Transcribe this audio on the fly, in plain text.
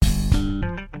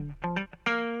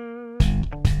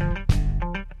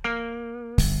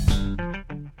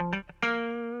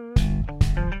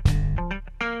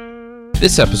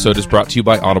This episode is brought to you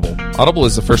by Audible. Audible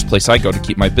is the first place I go to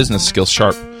keep my business skills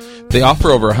sharp. They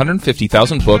offer over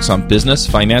 150,000 books on business,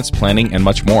 finance, planning, and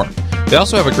much more. They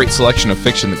also have a great selection of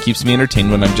fiction that keeps me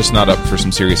entertained when I'm just not up for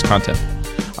some serious content.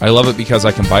 I love it because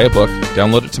I can buy a book,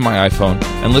 download it to my iPhone,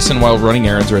 and listen while running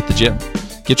errands or at the gym.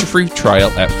 Get your free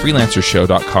trial at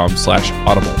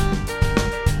freelancershow.com/audible.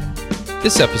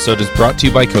 This episode is brought to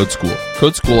you by Code School.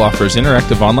 Code School offers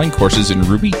interactive online courses in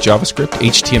Ruby, JavaScript,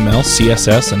 HTML,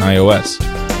 CSS, and iOS.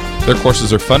 Their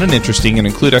courses are fun and interesting and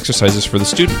include exercises for the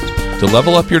student. To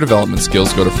level up your development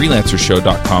skills, go to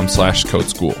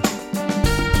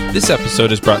freelancershow.com/codeschool. This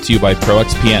episode is brought to you by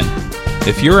ProXPN.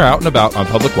 If you're out and about on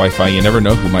public Wi-Fi, you never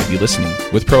know who might be listening.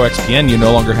 With ProXPN, you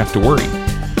no longer have to worry.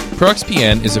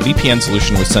 ProXPN is a VPN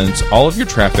solution which sends all of your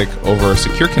traffic over a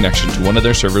secure connection to one of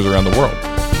their servers around the world.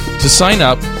 To sign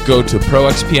up, go to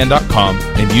proxpn.com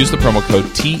and use the promo code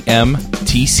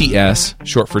TMTCS,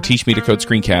 short for Teach Me to Code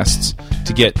Screencasts,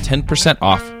 to get 10%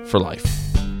 off for life.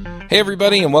 Hey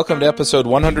everybody, and welcome to episode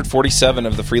 147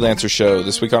 of The Freelancer Show.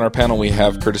 This week on our panel we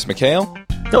have Curtis McHale.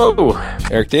 Hello.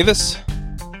 Eric Davis.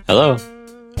 Hello.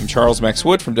 I'm Charles Max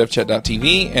Wood from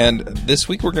devchat.tv, and this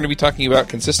week we're going to be talking about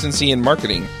consistency in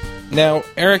marketing. Now,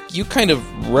 Eric, you kind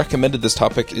of recommended this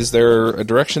topic. Is there a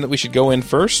direction that we should go in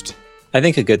first? I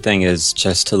think a good thing is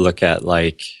just to look at a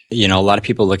lot of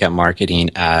people look at marketing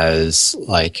as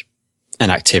like an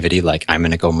activity, like I'm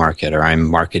going to go market or I'm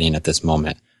marketing at this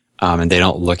moment. And they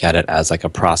don't look at it as like a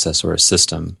process or a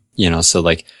system, so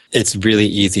like it's really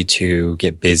easy to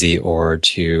get busy or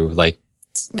to like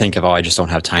think of, I just don't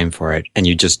have time for it. And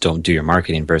you just don't do your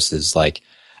marketing versus like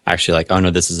actually like, oh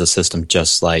no, this is a system,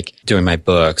 just like doing my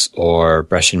books or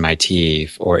brushing my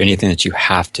teeth or anything that you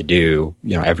have to do,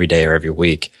 every day or every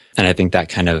week. And I think that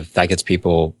gets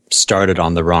people started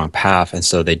on the wrong path. And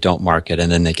so they don't market and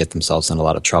then they get themselves in a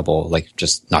lot of trouble, like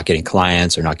just not getting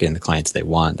clients or not getting the clients they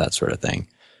want, that sort of thing.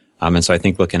 And so I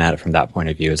think looking at it from that point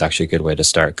of view is actually a good way to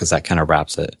start because that kind of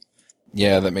wraps it.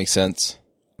 Yeah, that makes sense.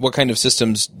 What kind of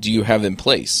systems do you have in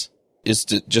place? Is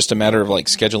it just a matter of like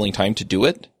scheduling time to do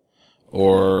it?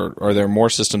 Or are there more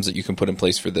systems that you can put in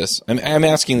place for this? I'm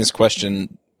asking this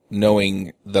question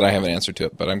knowing that I have an answer to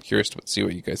it, but I'm curious to see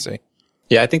what you guys say.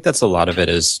 Yeah, I think that's a lot of it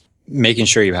is making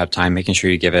sure you have time, making sure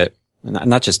you give it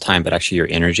not just time, but actually your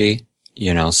energy,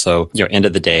 so end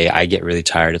of the day, I get really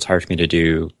tired. It's hard for me to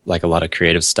do like a lot of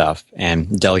creative stuff,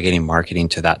 and delegating marketing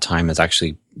to that time is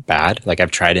actually bad. Like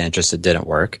I've tried it and it didn't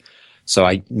work. So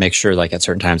I make sure like at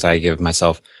certain times I give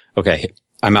myself, okay,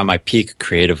 I'm at my peak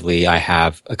creatively. I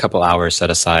have a couple hours set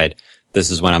aside.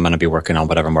 This is when I'm going to be working on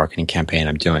whatever marketing campaign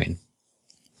I'm doing.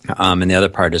 And the other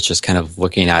part is just kind of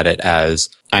looking at it as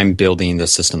I'm building the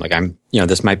system. Like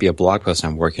this might be a blog post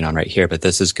I'm working on right here, but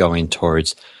this is going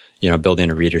towards,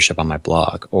 building a readership on my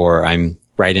blog, or I'm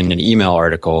writing an email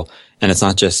article. And it's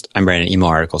not just I'm writing an email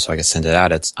article so I can send it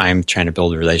out. It's I'm trying to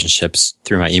build relationships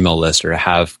through my email list or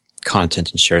have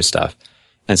content and share stuff.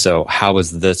 And so how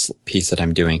is this piece that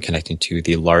I'm doing connecting to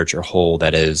the larger whole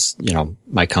that is,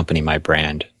 my company, my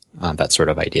brand, that sort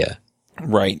of idea.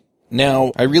 Right.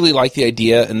 Now, I really like the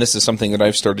idea, and this is something that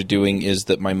I've started doing, is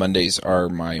that my Mondays are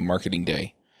my marketing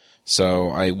day. So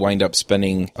I wind up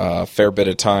spending a fair bit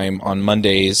of time on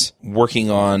Mondays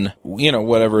working on,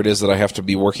 whatever it is that I have to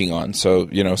be working on. So,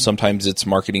 sometimes it's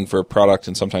marketing for a product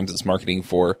and sometimes it's marketing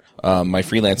for my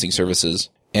freelancing services.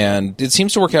 And it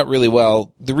seems to work out really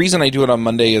well. The reason I do it on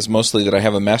Monday is mostly that I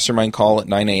have a mastermind call at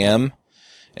 9 a.m.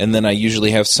 and then I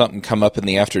usually have something come up in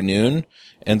the afternoon.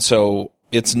 And so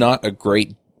it's not a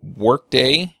great work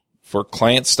day for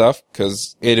client stuff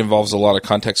because it involves a lot of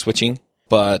context switching.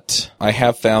 But I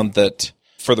have found that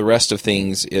for the rest of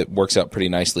things, it works out pretty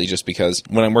nicely just because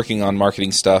when I'm working on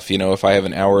marketing stuff, if I have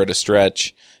an hour at a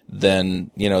stretch,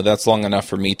 then, that's long enough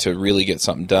for me to really get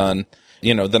something done.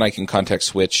 Then I can context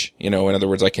switch, in other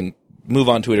words, I can move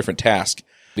on to a different task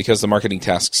because the marketing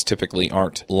tasks typically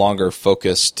aren't longer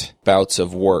focused bouts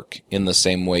of work in the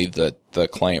same way that the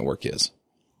client work is.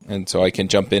 And so I can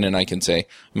jump in and I can say,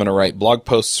 I'm going to write blog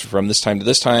posts from this time to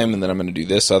this time, and then I'm going to do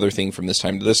this other thing from this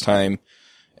time to this time.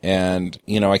 And,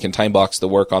 I can time box the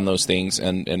work on those things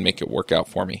and make it work out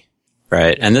for me.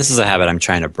 Right. And this is a habit I'm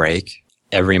trying to break.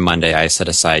 Every Monday, I set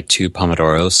aside 2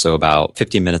 Pomodoros, so about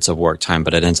 50 minutes of work time,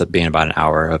 but it ends up being about an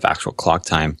hour of actual clock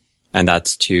time. And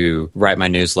that's to write my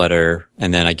newsletter,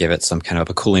 and then I give it some kind of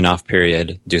a cooling off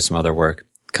period, do some other work,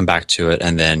 come back to it,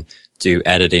 and then do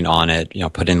editing on it,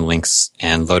 put in links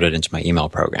and load it into my email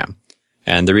program.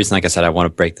 And the reason, like I said, I want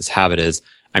to break this habit is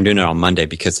I'm doing it on Monday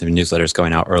because the newsletter is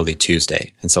going out early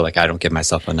Tuesday. And so I don't give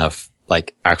myself enough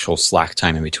actual slack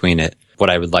time in between it. What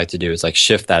I would like to do is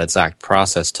shift that exact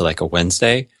process to a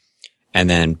Wednesday and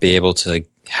then be able to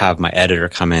have my editor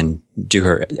come in, do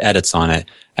her edits on it,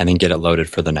 and then get it loaded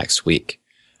for the next week.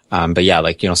 But yeah,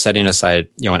 like, setting aside,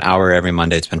 an hour every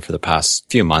Monday, it's been for the past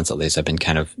few months at least. I've been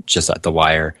kind of just at the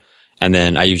wire. And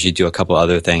then I usually do a couple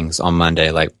other things on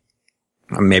Monday, like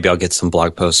maybe I'll get some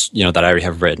blog posts, that I already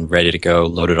have written, ready to go,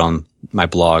 loaded on my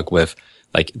blog with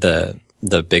like the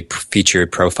big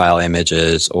featured profile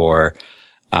images, or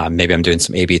maybe I'm doing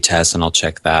some A/B tests and I'll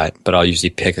check that. But I'll usually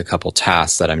pick a couple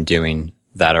tasks that I'm doing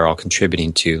that are all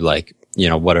contributing to like,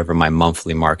 whatever my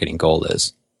monthly marketing goal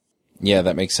is. Yeah,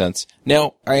 that makes sense.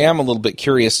 Now, I am a little bit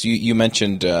curious. You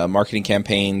mentioned marketing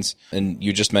campaigns, and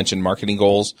you just mentioned marketing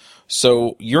goals.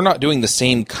 So you're not doing the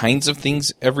same kinds of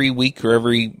things every week or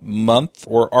every month,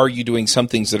 or are you doing some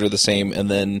things that are the same and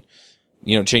then,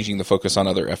 changing the focus on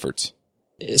other efforts?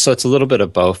 So it's a little bit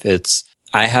of both.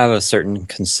 I have a certain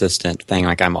consistent thing,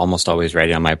 like I'm almost always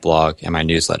writing on my blog and my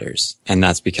newsletters. And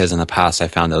that's because in the past I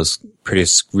found those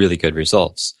produce really good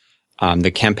results.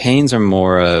 The campaigns are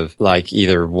more of like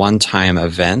either one-time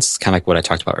events, kind of like what I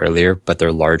talked about earlier, but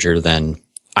they're larger than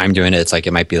I'm doing it. It's like,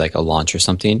 it might be like a launch or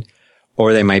something,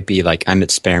 or they might be like I'm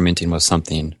experimenting with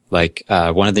something. Like,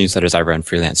 one of the newsletters I run,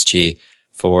 Freelance G,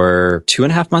 for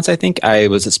 2.5 months, I think I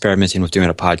was experimenting with doing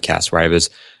a podcast where I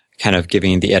was kind of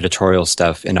giving the editorial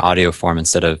stuff in audio form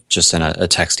instead of just in a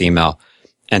text email.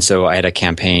 And so I had a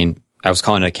campaign. I was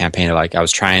calling it a campaign of like, I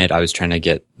was trying to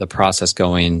get the process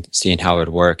going, seeing how it would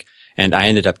work. And I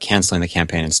ended up canceling the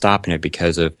campaign and stopping it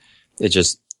because of it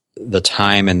just the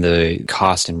time and the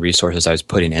cost and resources I was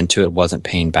putting into it wasn't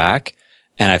paying back.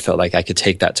 And I felt like I could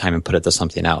take that time and put it to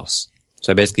something else.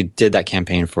 So I basically did that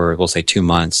campaign for, we'll say 2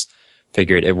 months,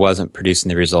 figured it wasn't producing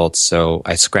the results. So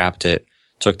I scrapped it,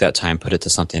 took that time, put it to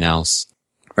something else.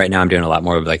 Right now I'm doing a lot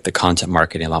more of like the content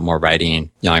marketing, a lot more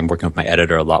writing. I'm working with my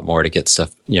editor a lot more to get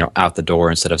stuff, out the door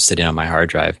instead of sitting on my hard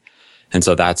drive. And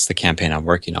so that's the campaign I'm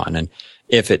working on. And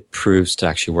if it proves to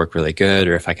actually work really good,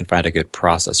 or if I can find a good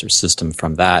process or system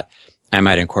from that, I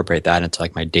might incorporate that into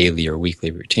like my daily or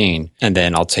weekly routine. And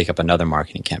then I'll take up another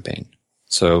marketing campaign.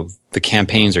 So the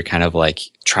campaigns are kind of like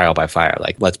trial by fire.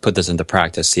 Like, let's put this into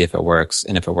practice, see if it works.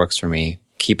 And if it works for me,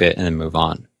 keep it and then move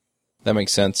on. That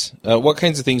makes sense. What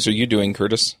kinds of things are you doing,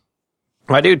 Curtis?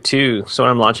 I do too. So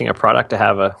when I'm launching a product, I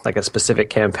have a specific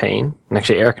campaign. And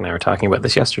actually, Eric and I were talking about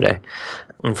this yesterday.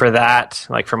 And for that,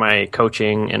 like for my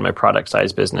coaching and my product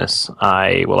size business,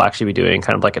 I will actually be doing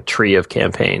kind of like a tree of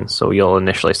campaigns. So you'll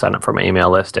initially sign up for my email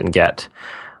list and get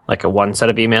like a one set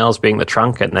of emails being the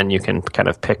trunk, and then you can kind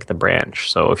of pick the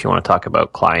branch. So if you want to talk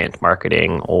about client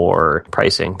marketing or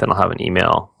pricing, then I'll have an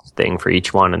email thing for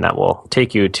each one, and that will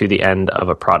take you to the end of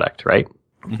a product, right?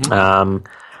 Mm-hmm.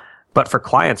 But for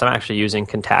clients, I'm actually using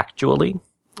Contactually,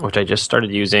 which I just started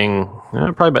using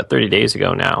probably about 30 days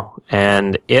ago now.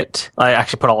 And I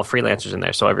actually put all the freelancers in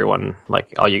there. So everyone,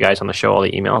 like all you guys on the show, all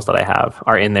the emails that I have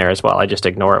are in there as well. I just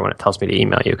ignore it when it tells me to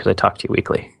email you because I talk to you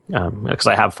weekly. Because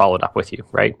I have followed up with you,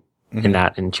 right?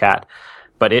 Mm-hmm. in chat.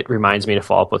 But it reminds me to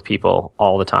follow up with people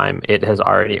all the time. It has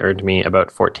already earned me about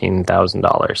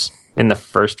 $14,000 in the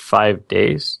first 5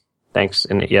 days. Thanks.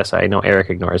 And yes, I know Eric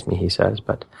ignores me, he says,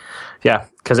 but yeah,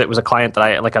 because it was a client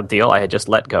that like a deal I had just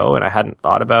let go and I hadn't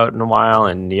thought about in a while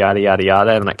and yada, yada,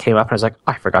 yada. And it came up and I was like,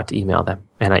 I forgot to email them.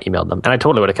 And I emailed them. And I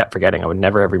totally would have kept forgetting. I would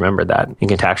never have remembered that in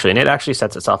Contactually. And it actually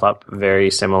sets itself up very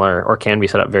similar, or can be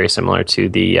set up very similar to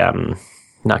the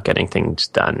not getting things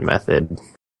done method.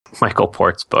 Michael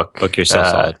Port's book. Book Yourself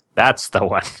Solid. That's the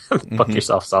one. Book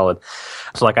Yourself Solid.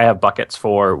 So like I have buckets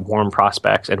for warm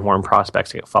prospects, and warm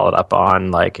prospects get followed up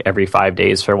on like every 5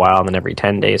 days for a while, and then every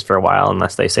 10 days for a while,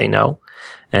 unless they say no.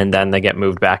 And then they get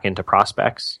moved back into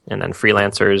prospects. And then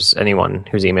freelancers, anyone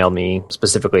who's emailed me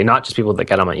specifically, not just people that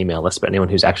get on my email list, but anyone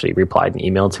who's actually replied and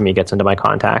emailed to me gets into my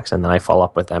contacts. And then I follow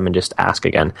up with them and just ask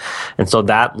again. And so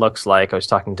that looks like I was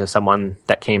talking to someone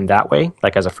that came that way,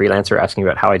 like as a freelancer asking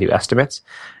about how I do estimates.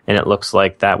 And it looks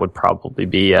like that would probably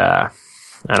be, we'll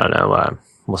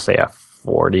say a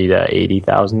 $40,000 to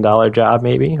 $80,000 job,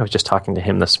 maybe. I was just talking to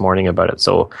him this morning about it.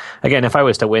 So again, if I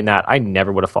was to win that, I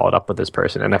never would have followed up with this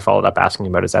person, and I followed up asking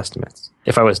about his estimates.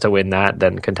 If I was to win that,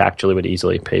 then Contactually would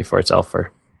easily pay for itself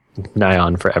for nigh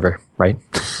on forever, right?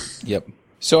 Yep.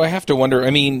 So I have to wonder,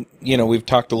 we've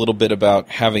talked a little bit about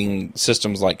having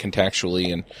systems like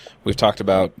Contactually, and we've talked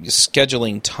about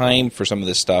scheduling time for some of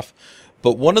this stuff.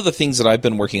 But one of the things that I've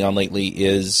been working on lately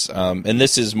is, and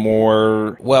this is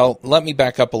more, let me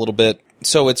back up a little bit.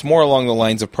 So it's more along the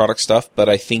lines of product stuff, but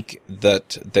I think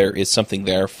that there is something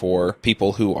there for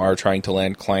people who are trying to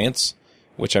land clients,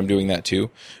 which I'm doing that too.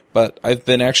 But I've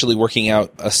been actually working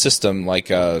out a system,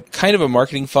 like a kind of a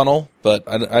marketing funnel, but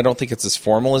I don't think it's as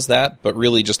formal as that, but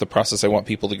really just the process I want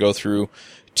people to go through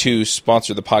to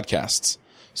sponsor the podcasts.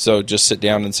 So just sit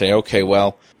down and say, okay,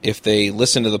 well, if they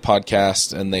listen to the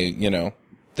podcast and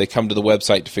they come to the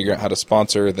website to figure out how to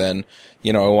sponsor, then,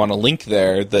 I want a link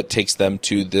there that takes them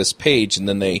to this page, and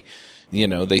then they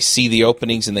see the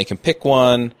openings and they can pick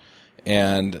one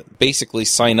and basically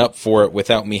sign up for it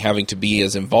without me having to be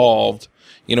as involved,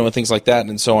 and things like that.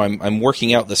 And so I'm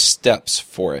working out the steps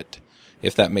for it,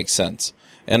 if that makes sense.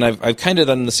 And I've kind of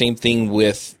done the same thing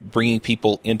with bringing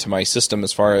people into my system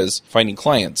as far as finding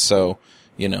clients. So,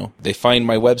 they find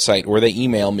my website or they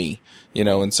email me,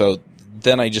 and so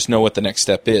then I just know what the next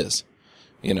step is.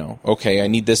 Okay, I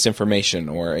need this information,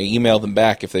 or I email them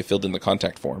back if they filled in the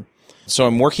contact form. So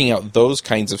I'm working out those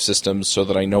kinds of systems so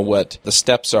that I know what the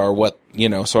steps are,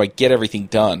 so I get everything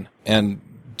done and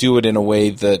do it in a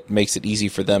way that makes it easy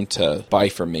for them to buy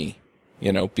from me,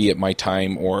 be it my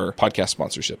time or podcast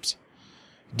sponsorships.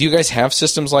 Do you guys have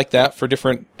systems like that for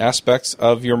different aspects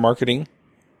of your marketing?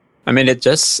 I mean,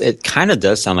 it kind of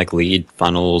does sound like lead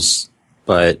funnels,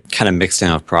 but kind of mixed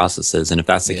in with processes. And if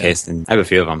that's the case, then I have a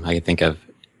few of them I can think of,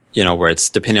 where it's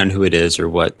depending on who it is or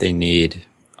what they need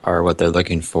or what they're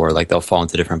looking for. Like they'll fall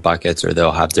into different buckets or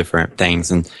they'll have different things.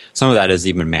 And some of that is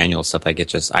even manual stuff. Like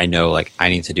I know like I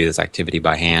need to do this activity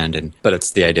by hand, but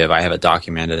it's the idea of I have it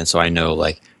documented. And so I know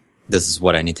like, this is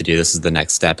what I need to do. This is the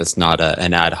next step. It's not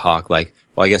an ad hoc, like,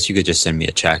 well, I guess you could just send me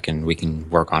a check and we can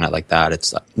work on it like that.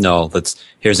 It's no,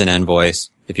 here's an invoice.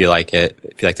 If you like it,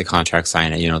 if you like the contract,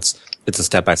 sign it. It's a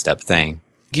step-by-step thing.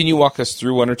 Can you walk us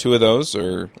through one or two of those,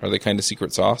 or are they kind of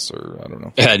secret sauce, or I don't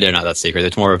know? Yeah, they're not that secret.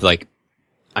 It's more of like,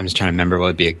 I'm just trying to remember what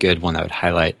would be a good one that would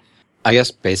highlight. I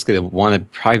guess basically the one that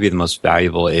would probably be the most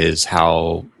valuable is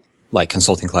how like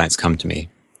consulting clients come to me.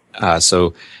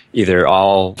 So either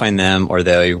I'll find them or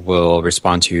they will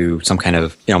respond to some kind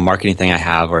of, marketing thing I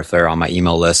have, or if they're on my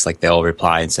email list, like they'll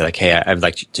reply and say like, hey, I'd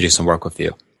like to do some work with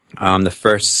you. The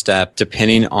first step,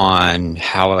 depending on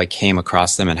how I came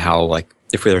across them and how like,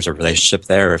 if there's a relationship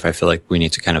there, or if I feel like we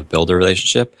need to kind of build a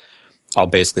relationship, I'll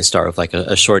basically start with like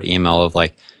a short email of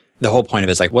like, the whole point of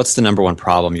it is like, what's the number one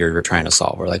problem you're trying to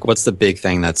solve? Or like, what's the big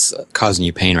thing that's causing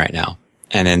you pain right now?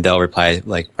 And then they'll reply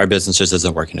like, our business just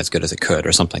isn't working as good as it could,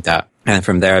 or something like that. And then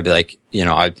from there, I'd be like,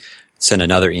 I'd send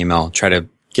another email, try to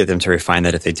get them to refine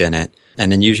that if they didn't. And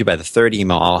then usually by the third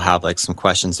email, I'll have like some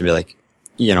questions to be like,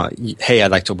 hey, I'd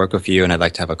like to work with you and I'd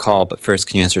like to have a call, but first,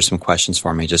 can you answer some questions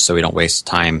for me just so we don't waste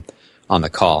time on the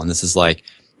call? And this is like,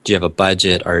 do you have a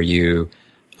budget? Are you,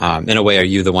 in a way, are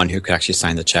you the one who could actually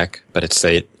sign the check? But it's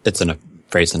in a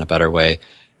phrase in a better way.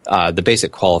 The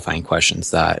basic qualifying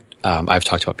questions that I've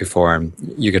talked about before and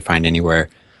you could find anywhere.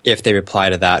 If they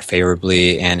reply to that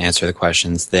favorably and answer the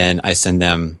questions, then I send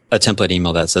them a template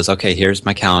email that says, okay, here's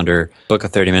my calendar, book a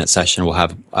 30-minute session. We'll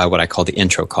have what I call the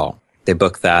intro call. They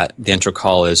book that. The intro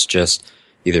call is just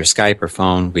either Skype or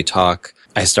phone. We talk.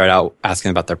 I start out asking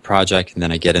about their project, and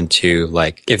then I get into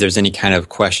like if there's any kind of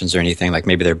questions or anything, like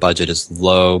maybe their budget is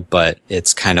low, but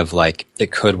it's kind of like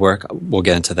it could work. We'll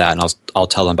get into that, and I'll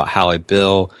tell them about how I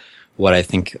bill, what I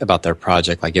think about their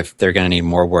project, like if they're going to need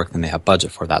more work than they have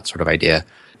budget for, that sort of idea.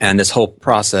 And this whole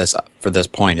process for this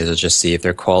point is to just see if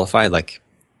they're qualified. Like,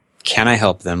 can I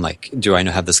help them? Like, do I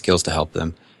have the skills to help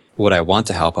them? Would I want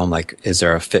to help them? Like, is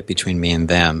there a fit between me and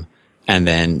them? And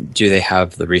then do they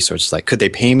have the resources? Like, could they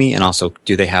pay me? And also,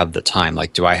 do they have the time?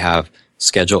 Like, do I have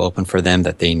schedule open for them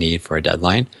that they need for a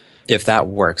deadline? If that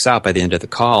works out by the end of the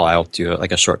call, I'll do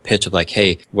like a short pitch of like,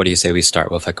 hey, what do you say we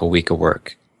start with like a week of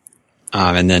work?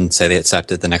 And then say they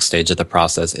accept it. The next stage of the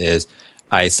process is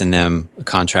I send them a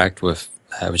contract with,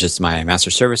 which is my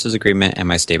master services agreement and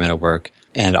my statement of work.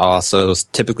 And I'll also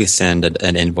typically send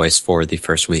an invoice for the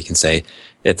first week and say,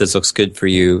 if this looks good for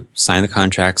you, sign the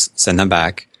contracts, send them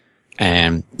back,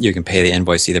 and you can pay the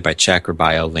invoice either by check or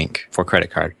by a link for credit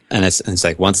card. And it's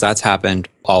like, once that's happened,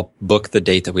 I'll book the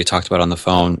date that we talked about on the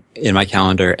phone in my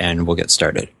calendar and we'll get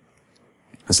started.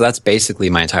 And so that's basically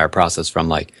my entire process from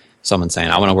like someone saying,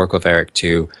 I want to work with Eric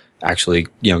to actually,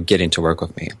 getting to work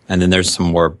with me. And then there's some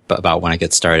more about when I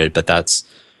get started, but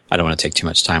I don't want to take too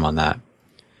much time on that.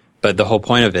 But the whole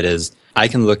point of it is I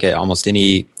can look at almost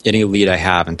any lead I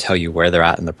have and tell you where they're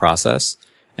at in the process.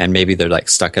 And maybe they're like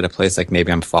stuck at a place, like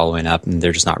maybe I'm following up and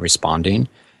they're just not responding.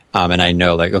 And I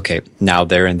know like, okay, now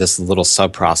they're in this little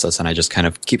sub process and I just kind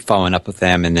of keep following up with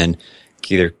them and then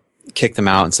either kick them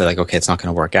out and say like, okay, it's not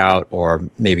going to work out, or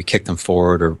maybe kick them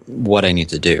forward or what I need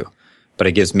to do. But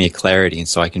it gives me clarity. And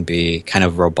so I can be kind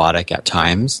of robotic at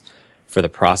times for the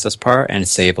process part and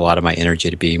save a lot of my energy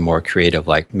to be more creative.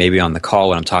 Like maybe on the call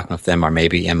when I'm talking with them, or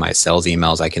maybe in my sales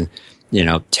emails, I can,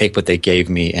 take what they gave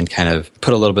me and kind of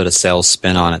put a little bit of sales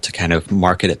spin on it to kind of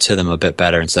market it to them a bit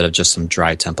better instead of just some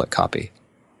dry template copy.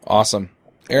 Awesome.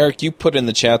 Eric, you put in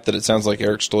the chat that it sounds like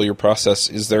Eric stole your process.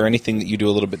 Is there anything that you do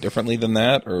a little bit differently than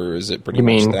that, or is it pretty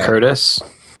much that? You mean Curtis?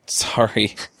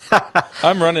 Sorry.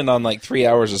 I'm running on like 3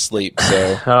 hours of sleep,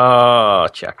 so... Oh,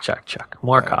 check.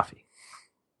 More coffee.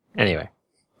 Anyway,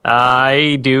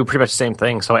 I do pretty much the same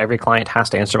thing. So every client has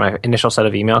to answer my initial set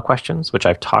of email questions, which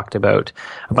I've talked about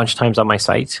a bunch of times on my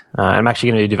site. I'm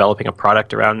actually going to be developing a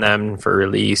product around them for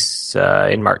release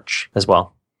in March as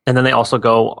well. And then they also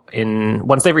go in,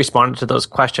 once they've responded to those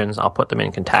questions, I'll put them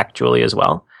in contactually as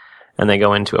well. And they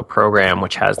go into a program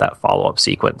which has that follow-up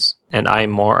sequence. And I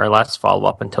more or less follow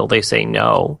up until they say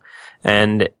no.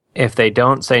 And if they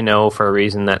don't say no for a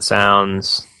reason that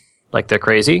sounds like they're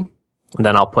crazy,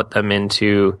 then I'll put them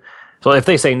into... So if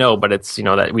they say no, but it's,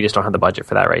 that we just don't have the budget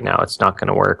for that right now, it's not going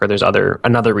to work, or there's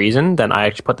another reason, then I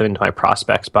actually put them into my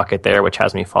prospects bucket there, which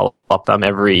has me follow up them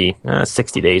every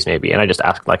 60 days maybe. And I just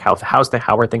ask, like, how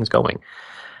are things going?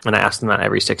 And I ask them that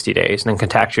every 60 days. And then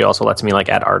Contactually also lets me, like,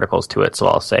 add articles to it. So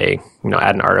I'll say,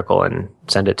 add an article and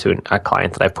send it to a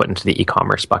client that I've put into the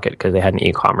e-commerce bucket because they had an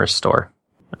e-commerce store.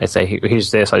 I say, here's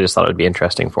this. I just thought it would be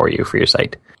interesting for you, for your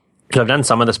site. So I've done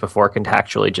some of this before.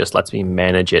 Contactually just lets me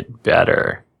manage it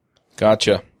better.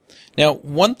 Gotcha. Now,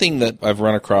 one thing that I've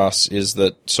run across is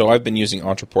that, so I've been using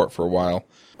Entreport for a while.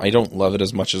 I don't love it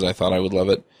as much as I thought I would love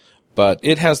it, but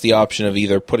it has the option of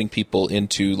either putting people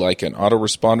into like an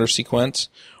autoresponder sequence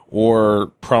or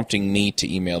prompting me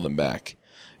to email them back.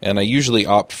 And I usually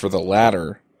opt for the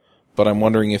latter, but I'm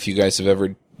wondering if you guys have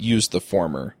ever used the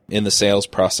former in the sales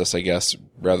process, I guess,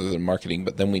 rather than marketing,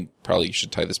 but then we probably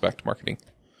should tie this back to marketing.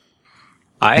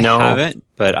 I haven't,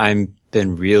 but I've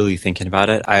been really thinking about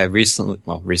it. I recently,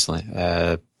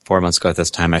 4 months ago at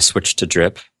this time, I switched to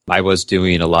Drip. I was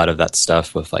doing a lot of that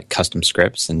stuff with like custom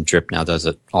scripts, and Drip now does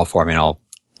it all for me, and I'll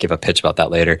give a pitch about that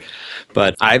later.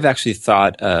 But I've actually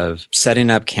thought of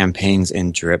setting up campaigns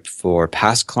in Drip for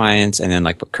past clients, and then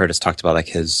like what Curtis talked about, like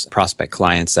his prospect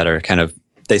clients that are kind of,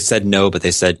 they said no, but they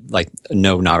said like,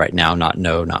 no, not right now,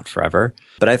 not forever.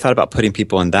 But I thought about putting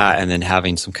people in that and then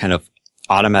having some kind of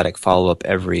automatic follow-up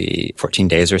every 14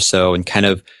 days or so, and kind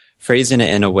of phrasing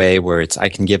it in a way where I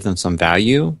can give them some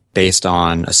value based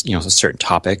on a certain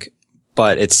topic,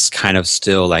 but it's kind of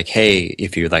still like, hey,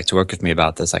 if you'd like to work with me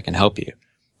about this, I can help you.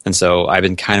 And so I've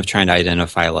been kind of trying to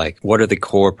identify like, what are the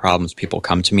core problems people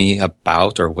come to me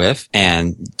about or with,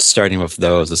 and starting with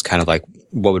those is kind of like,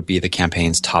 what would be the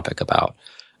campaign's topic about?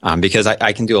 Because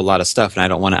I can do a lot of stuff, and I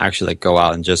don't want to actually like go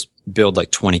out and just build like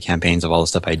 20 campaigns of all the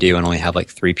stuff I do and only have like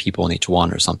 3 people in each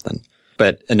one or something.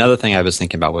 But another thing I was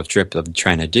thinking about with Drip of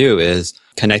trying to do is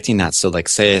connecting that. So like,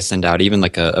 say I send out even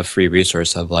like a free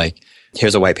resource of like,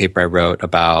 here's a white paper I wrote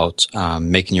about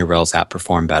making your Rails app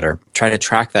perform better. Try to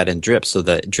track that in Drip so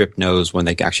that Drip knows when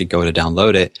they actually go to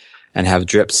download it, and have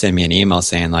Drip send me an email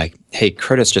saying like, hey,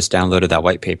 Curtis just downloaded that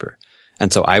white paper.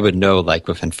 And so I would know like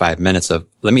within 5 minutes of,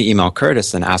 let me email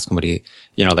Curtis and ask him what he,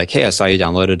 like, hey, I saw you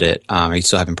downloaded it. Are you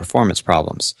still having performance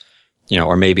problems?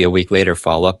 Or maybe a week later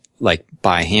follow up like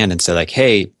by hand and say like,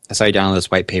 hey, I saw you download this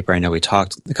white paper. I know we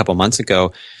talked a couple months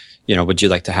ago. Would you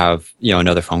like to have,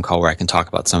 another phone call where I can talk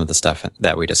about some of the stuff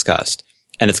that we discussed?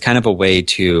 And it's kind of a way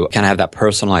to kind of have that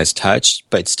personalized touch,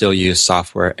 but still use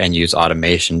software and use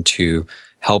automation to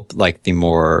help like the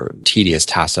more tedious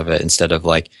tasks of it, instead of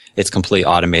like it's completely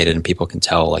automated and people can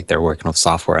tell like they're working with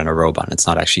software and a robot. It's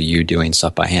not actually you doing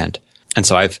stuff by hand. And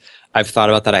so I've thought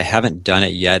about that. I haven't done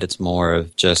it yet. It's more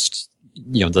of just,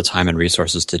 the time and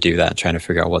resources to do that and trying to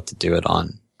figure out what to do it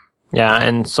on. Yeah.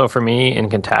 And so for me in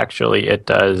Contactually, it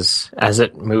does, as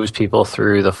it moves people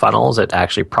through the funnels, it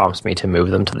actually prompts me to move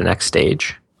them to the next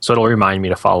stage. So it'll remind me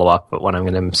to follow up, but when I'm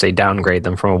going to say downgrade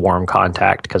them from a warm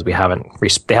contact because they haven't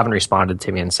responded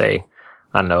to me and say,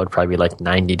 I don't know, it'd probably be like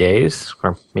 90 days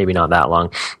or maybe not that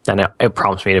long, then it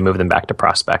prompts me to move them back to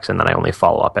prospects, and then I only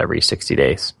follow up every 60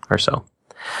 days or so.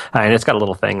 And it's got a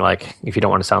little thing like, if you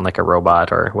don't want to sound like a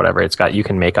robot or whatever, you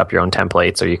can make up your own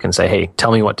templates, or you can say, hey,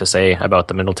 tell me what to say about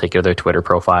them. It'll take you to their Twitter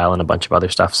profile and a bunch of other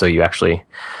stuff. So you actually,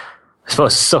 so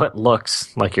it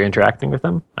looks like you're interacting with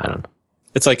them. I don't know.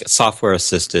 It's like software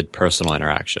assisted personal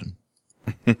interaction.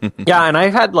 Yeah. And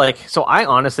I've had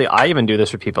I even do this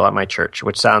for people at my church,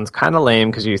 which sounds kind of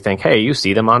lame because you think, hey, you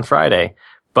see them on Friday,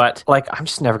 but like, I'm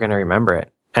just never going to remember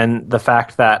it. And the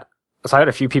fact that, so I had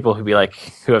a few people who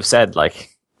have said like,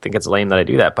 think it's lame that I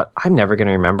do that, but I'm never going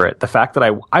to remember it. The fact that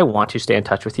I want to stay in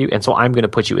touch with you, and so I'm going to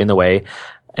put you in the way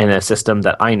in a system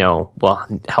that I know will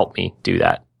help me do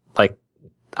that. Like,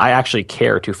 I actually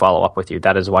care to follow up with you.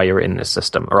 That is why you're in this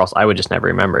system, or else I would just never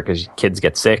remember because kids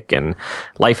get sick and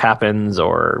life happens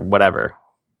or whatever.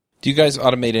 Do you guys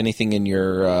automate anything in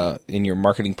your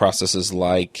marketing processes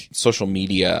like social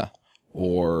media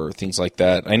or things like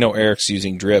that. I know Eric's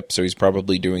using Drip, so he's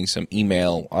probably doing some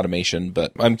email automation,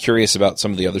 but I'm curious about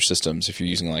some of the other systems if you're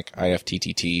using like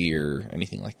IFTTT or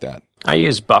anything like that. I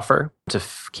use Buffer to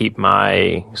keep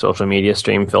my social media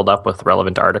stream filled up with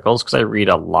relevant articles because I read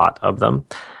a lot of them.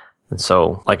 And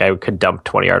so like I could dump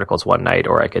 20 articles one night,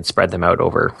 or I could spread them out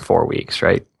over 4 weeks,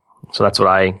 right? So that's what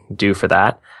I do for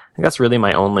that. I think that's really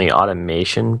my only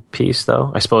automation piece,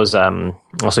 though. I suppose I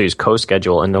also use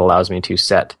CoSchedule, and it allows me to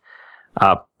set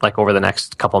like over the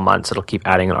next couple months, it'll keep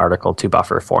adding an article to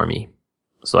Buffer for me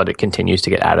so that it continues to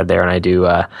get added there. And I do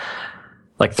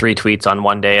like 3 tweets on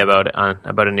one day about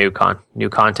a new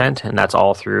content, and that's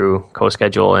all through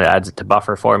CoSchedule, and it adds it to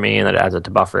Buffer for me, and then it adds it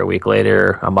to Buffer a week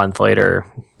later, a month later,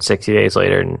 60 days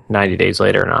later, 90 days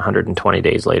later, and 120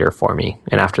 days later for me.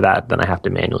 And after that, then I have to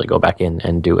manually go back in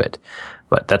and do it.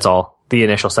 But that's all. The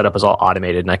initial setup is all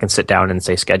automated, and I can sit down and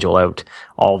say schedule out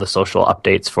all the social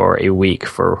updates for a week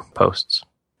for posts.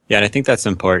 Yeah, and I think that's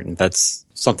important. That's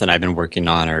something I've been working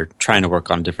on or trying to work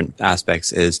on different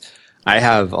aspects is I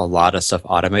have a lot of stuff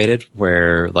automated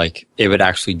where like it would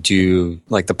actually do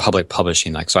like the public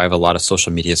publishing. Like, so I have a lot of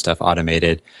social media stuff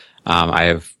automated. I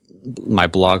have my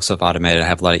blog stuff automated. I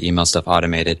have a lot of email stuff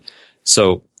automated.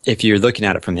 So if you're looking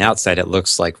at it from the outside, it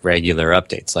looks like regular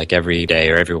updates, like every day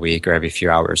or every week or every few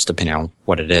hours, depending on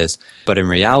what it is. But in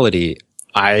reality,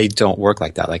 I don't work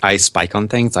like that. Like I spike on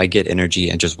things. I get energy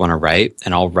and just want to write,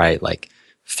 and I'll write like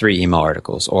 3 email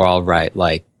articles, or I'll write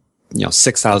like,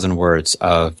 6,000 words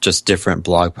of just different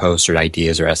blog posts or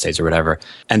ideas or essays or whatever.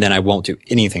 And then I won't do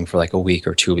anything for like a week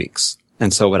or 2 weeks.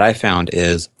 And so what I found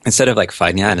is instead of like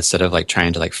fighting that, and instead of like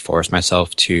trying to like force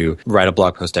myself to write a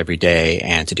blog post every day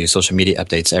and to do social media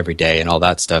updates every day and all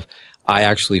that stuff, I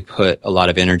actually put a lot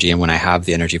of energy in when I have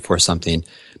the energy for something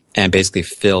and basically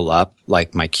fill up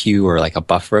like my queue or like a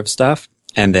buffer of stuff,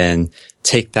 and then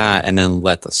take that and then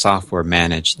let the software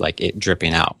manage like it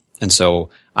dripping out. And so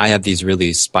I have these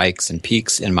really spikes and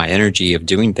peaks in my energy of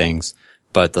doing things,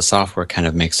 but the software kind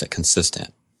of makes it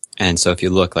consistent. And so if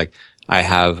you look, like I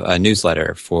have a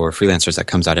newsletter for freelancers that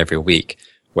comes out every week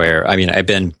where, I mean, I've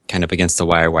been kind of against the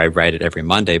wire where I write it every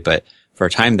Monday, but for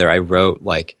a time there, I wrote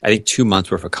like, I think 2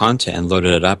 months worth of content and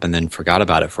loaded it up and then forgot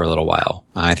about it for a little while.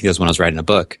 I think that's when I was writing a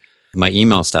book. My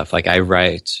email stuff, like I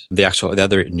write the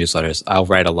other newsletters, I'll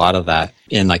write a lot of that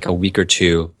in like a week or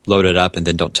 2, load it up, and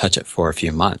then don't touch it for a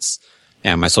few months.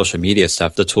 And my social media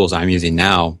stuff, the tools I'm using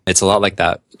now, it's a lot like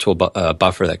that tool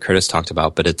Buffer that Curtis talked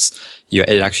about, but it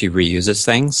actually reuses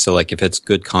things. So like if it's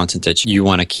good content that you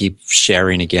want to keep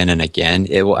sharing again and again,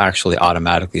 it will actually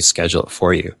automatically schedule it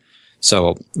for you.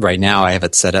 So right now I have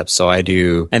it set up so I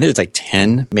think it's like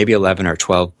 10, maybe 11 or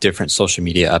 12 different social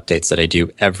media updates that I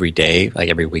do every day, like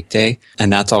every weekday.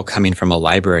 And that's all coming from a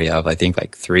library of, I think,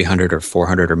 like 300 or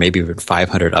 400 or maybe even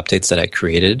 500 updates that I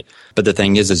created. But the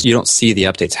thing is you don't see the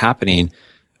updates happening,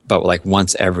 but like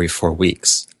once every 4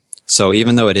 weeks. So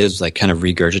even though it is like kind of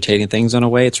regurgitating things in a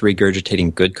way, it's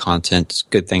regurgitating good content,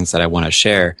 good things that I want to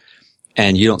share.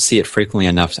 And you don't see it frequently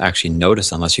enough to actually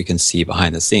notice unless you can see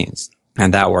behind the scenes.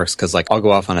 And that works because like I'll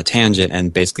go off on a tangent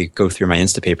and basically go through my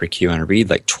Instapaper queue and read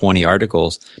like 20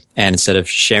 articles. And instead of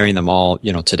sharing them all,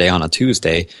 today on a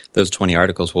Tuesday, those 20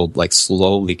 articles will like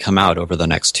slowly come out over the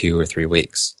next 2 or 3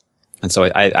 weeks. And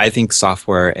so I think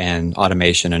software and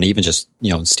automation and even just,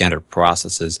 standard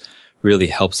processes really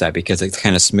helps that because it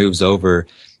kind of smooths over,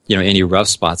 any rough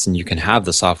spots, and you can have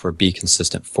the software be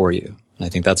consistent for you. And I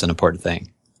think that's an important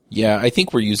thing. Yeah, I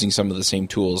think we're using some of the same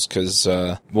tools because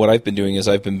what I've been doing is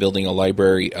I've been building a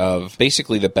library of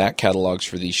basically the back catalogs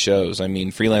for these shows. I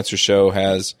mean, Freelancer Show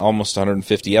has almost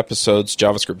 150 episodes.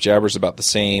 JavaScript Jabber's about the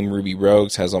same. Ruby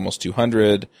Rogues has almost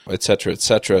 200, et cetera, et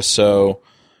cetera. So,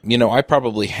 I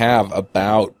probably have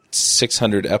about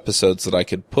 600 episodes that I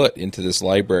could put into this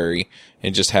library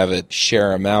and just have it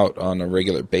share them out on a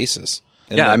regular basis.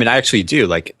 Yeah, I mean, I actually do.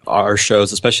 Like our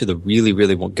shows, especially the really,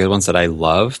 really good ones that I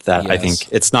love, that yes. I think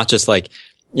it's not just like,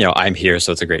 I'm here,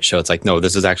 so it's a great show. It's like, no,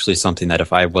 this is actually something that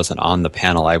if I wasn't on the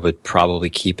panel, I would probably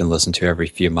keep and listen to every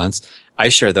few months. I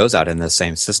share those out in the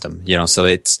same system,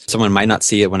 so someone might not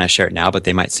see it when I share it now, but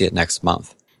they might see it next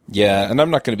month. Yeah, and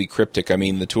I'm not going to be cryptic. I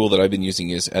mean, the tool that I've been using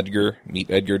is Edgar,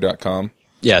 meetedgar.com.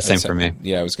 Yeah, same for me.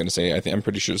 Yeah, I was going to say, I'm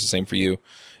pretty sure it's the same for you.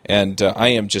 And I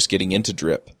am just getting into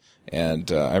Drip. And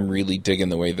I'm really digging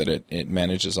the way that it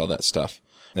manages all that stuff.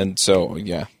 And so,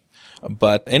 yeah.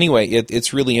 But anyway,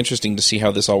 it's really interesting to see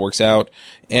how this all works out.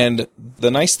 And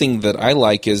the nice thing that I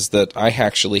like is that I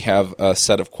actually have a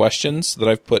set of questions that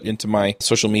I've put into my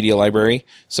social media library.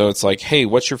 So it's like, hey,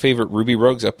 what's your favorite Ruby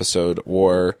Rogues episode?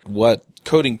 Or what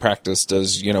coding practice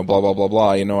does, blah, blah, blah,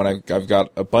 blah, and I've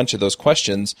got a bunch of those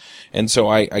questions. And so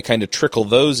I kind of trickle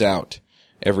those out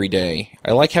every day.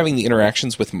 I like having the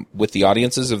interactions with the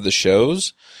audiences of the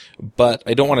shows, but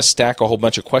I don't want to stack a whole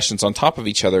bunch of questions on top of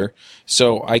each other,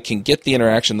 so I can get the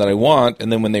interaction that I want,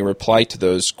 and then when they reply to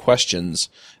those questions,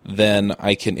 then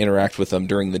I can interact with them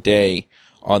during the day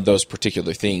on those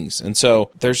particular things. And so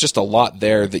there's just a lot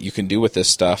there that you can do with this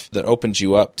stuff that opens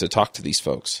you up to talk to these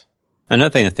folks.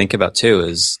 Another thing to think about too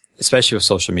is, especially with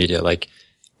social media, like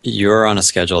you're on a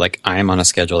schedule, like I'm on a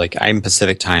schedule, like I'm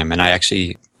Pacific time, and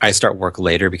I start work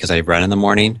later because I run in the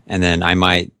morning, and then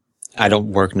I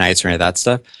don't work nights or any of that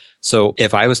stuff. So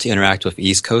if I was to interact with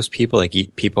East Coast people, like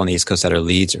people on the East Coast that are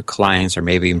leads or clients, or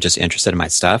maybe even just interested in my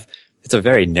stuff, it's a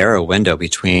very narrow window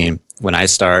between when I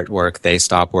start work, they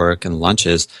stop work, and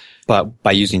lunches. But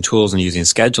by using tools and using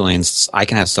scheduling, I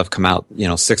can have stuff come out,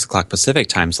 6 o'clock Pacific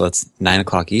time. So that's 9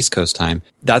 o'clock East Coast time.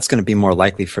 That's going to be more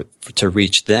likely to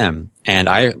reach them. And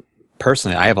I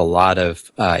have a lot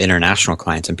of international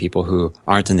clients and people who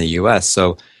aren't in the US.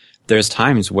 So there's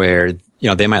times where,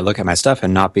 they might look at my stuff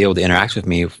and not be able to interact with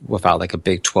me without like a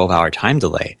big 12-hour time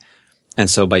delay. And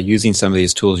so by using some of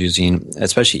these tools, using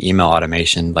especially email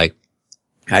automation, like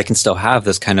I can still have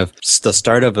this kind of the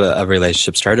start of a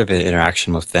relationship, start of an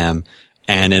interaction with them.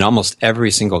 And in almost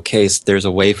every single case, there's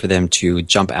a way for them to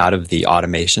jump out of the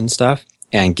automation stuff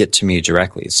and get to me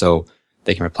directly. So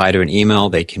they can reply to an email,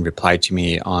 they can reply to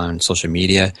me on social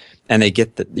media, and they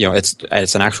get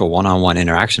it's an actual one-on-one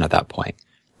interaction at that point.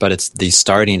 But it's the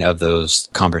starting of those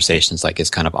conversations, like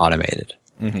it's kind of automated.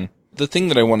 Mm-hmm. The thing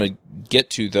that I want to get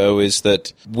to, though, is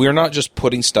that we're not just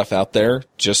putting stuff out there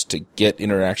just to get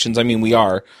interactions. I mean, we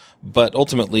are, but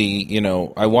ultimately,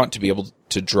 I want to be able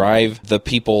to drive the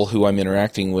people who I'm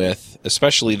interacting with,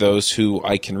 especially those who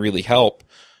I can really help,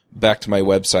 back to my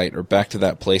website or back to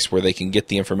that place where they can get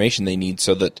the information they need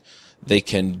so that they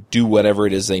can do whatever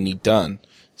it is they need done.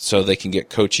 So they can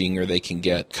get coaching, or they can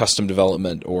get custom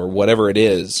development, or whatever it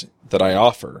is that I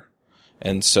offer.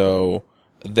 And so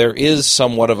there is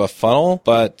somewhat of a funnel,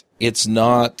 but it's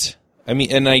not,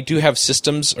 and I do have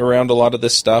systems around a lot of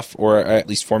this stuff, or at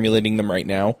least formulating them right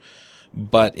now,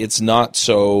 but it's not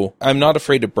so, I'm not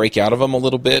afraid to break out of them a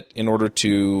little bit in order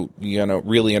to,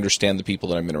 really understand the people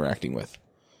that I'm interacting with.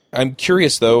 I'm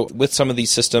curious though, with some of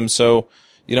these systems, so,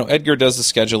 Edgar does the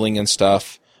scheduling and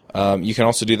stuff. You can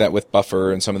also do that with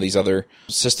Buffer and some of these other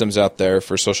systems out there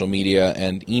for social media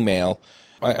and email.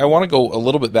 I want to go a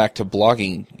little bit back to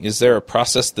blogging. Is there a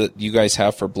process that you guys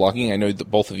have for blogging? I know that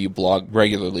both of you blog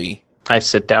regularly. I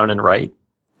sit down and write.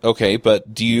 Okay,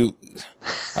 but do you...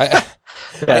 I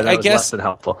guess less than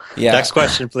helpful. Yeah. Next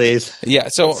question, please. Yeah,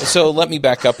 so let me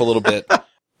back up a little bit.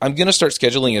 I'm going to start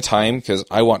scheduling a time because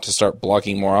I want to start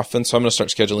blogging more often, so I'm going to start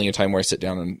scheduling a time where I sit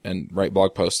down and write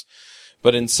blog posts.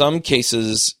 But in some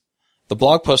cases, the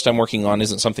blog post I'm working on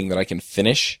isn't something that I can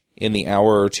finish in the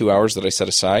hour or 2 hours that I set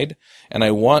aside, and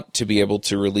I want to be able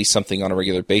to release something on a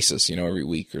regular basis, every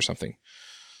week or something.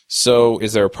 So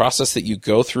is there a process that you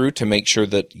go through to make sure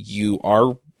that you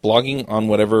are blogging on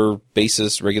whatever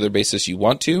regular basis you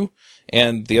want to?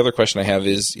 And the other question I have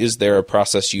is there a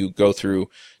process you go through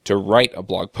to write a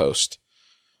blog post?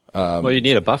 Well, you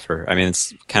need a buffer.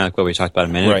 It's kind of like what we talked about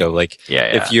a minute ago. Like,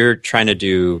 if you're trying to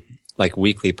do like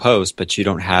weekly posts, but you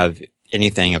don't have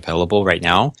anything available right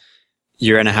now,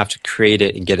 you're going to have to create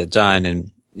it and get it done.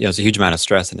 And, it's a huge amount of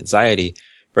stress and anxiety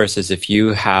versus if you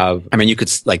have, you could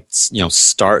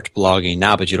start blogging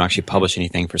now, but you don't actually publish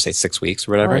anything for say 6 weeks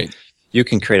or whatever. Right. You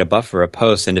can create a buffer, a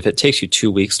post. And if it takes you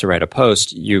 2 weeks to write a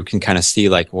post, you can kind of see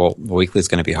like, well, weekly is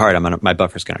going to be hard. My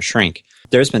buffer's going to shrink.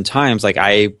 There's been times like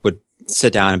I would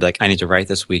sit down and be like, I need to write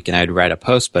this week, and I'd write a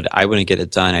post, but I wouldn't get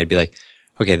it done. I'd be like,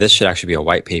 okay, this should actually be a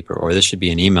white paper, or this should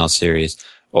be an email series,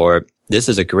 or this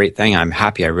is a great thing. I'm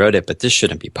happy I wrote it, but this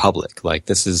shouldn't be public. Like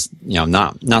this is,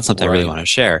 not something I really want to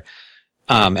share.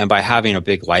 And by having a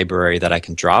big library that I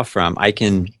can draw from, I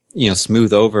can,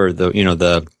 smooth over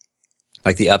the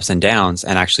ups and downs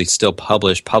and actually still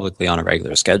publish publicly on a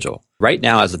regular schedule. Right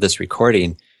now, as of this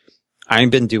recording,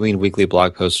 I've been doing weekly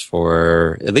blog posts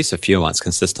for at least a few months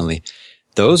consistently.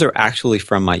 Those are actually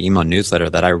from my email newsletter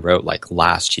that I wrote like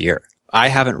last year. I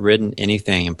haven't written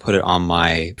anything and put it on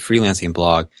my freelancing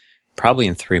blog probably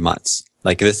in 3 months.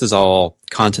 Like this is all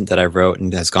content that I wrote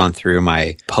and has gone through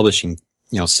my publishing,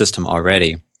 system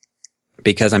already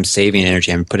because I'm saving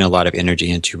energy. I'm putting a lot of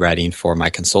energy into writing for my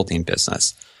consulting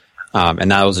business.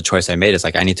 And that was a choice I made. It's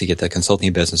like, I need to get the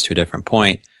consulting business to a different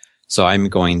point. So I'm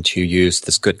going to use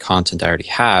this good content I already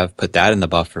have, put that in the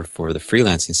buffer for the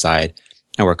freelancing side,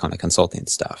 and work on the consulting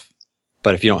stuff.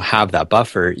 But if you don't have that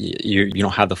buffer, you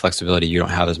don't have the flexibility. You don't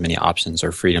have as many options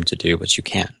or freedom to do what you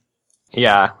can.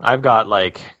 Yeah, I've got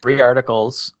like 3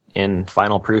 articles in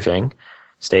final proofing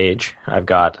stage. I've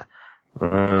got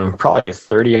probably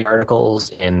 30 articles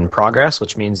in progress,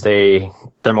 which means they're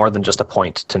more than just a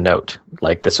point to note.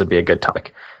 Like, this would be a good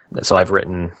topic. So I've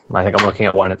written, I think I'm looking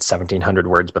at one at 1,700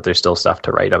 words, but there's still stuff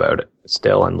to write about it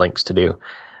still and links to do.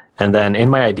 And then in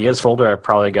my ideas folder, I've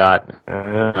probably got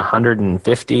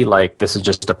 150. Like, this is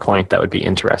just a point that would be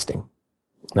interesting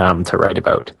to write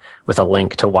about with a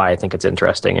link to why I think it's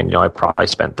interesting. And, I probably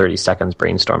spent 30 seconds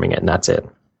brainstorming it, and that's it.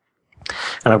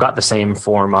 And I've got the same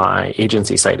for my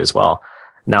agency site as well.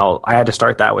 Now, I had to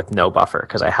start that with no buffer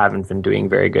because I haven't been doing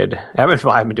very good. I haven't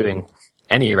been doing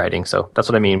any writing. So that's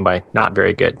what I mean by not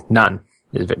very good. None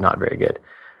is not very good.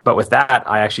 But with that,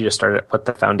 I actually just started to put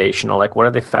the foundational, like, what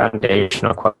are the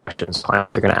foundational questions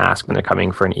clients are going to ask when they're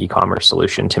coming for an e-commerce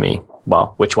solution to me?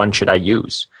 Well, which one should I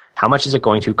use? How much is it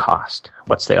going to cost?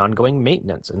 What's the ongoing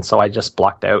maintenance? And so I just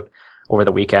blocked out over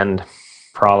the weekend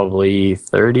probably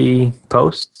 30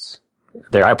 posts.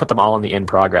 There, I put them all in the in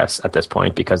progress at this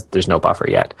point because there's no buffer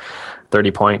yet.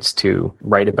 30 points to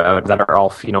write about that are all,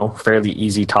 fairly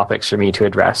easy topics for me to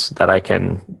address that I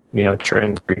can,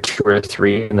 churn through 2 or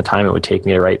 3 in the time it would take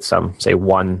me to write some, say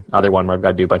one other one where I've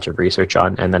got to do a bunch of research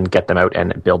on and then get them out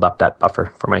and build up that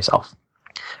buffer for myself.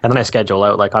 And then I schedule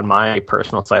out, like on my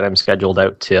personal site, I'm scheduled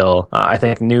out till, I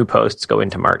think new posts go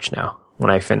into March now when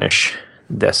I finish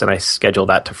this, and I schedule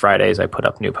that to Fridays. I put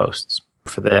up new posts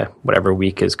for the whatever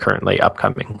week is currently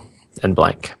upcoming and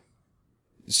blank.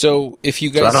 So if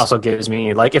you guys... So that also gives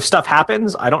me, like, if stuff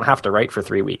happens, I don't have to write for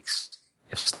 3 weeks.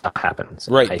 If stuff happens.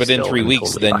 Right, but in 3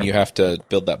 weeks, totally then fine. You have to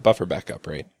build that buffer back up,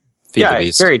 right? Yeah,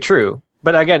 it's very true.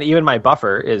 But again, even my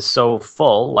buffer is so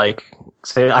full, like,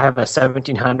 say I have a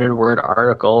 1,700 word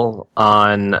article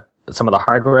on some of the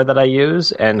hardware that I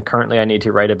use, and currently I need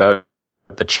to write about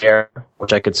the chair,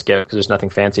 which I could skip because there's nothing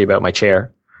fancy about my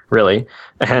chair, really.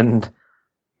 And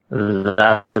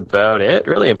that's about it,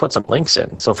 really, and put some links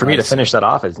in. So for me to finish that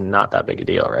off is not that big a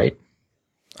deal, right?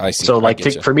 I see. So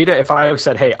for me to, if I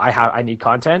said, hey, I need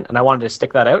content and I wanted to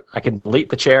stick that out, I can delete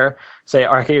the chair,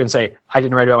 or I can even say, I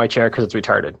didn't write about my chair because it's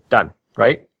retarded. Done,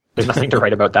 right? There's nothing to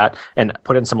write about that, and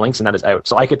put in some links and that is out.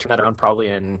 So I could turn that around probably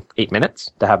in 8 minutes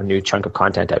to have a new chunk of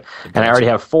content out. And I already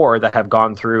have 4 that have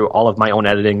gone through all of my own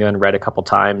editing and read a couple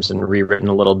times and rewritten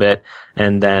a little bit.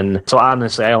 And then, so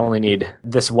honestly, I only need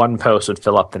this one post would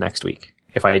fill up the next week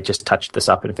if I just touched this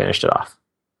up and finished it off.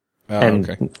 Oh, and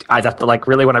okay. I'd have to, like,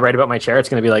 really, when I write about my chair, it's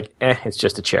going to be like, it's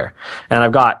just a chair. And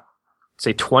I've got,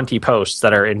 say, 20 posts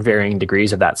that are in varying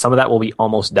degrees of that. Some of that will be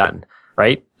almost done,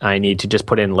 right? I need to just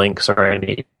put in links, or I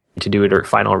need to do it or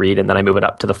final read, and then I move it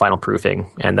up to the final proofing,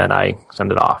 and then I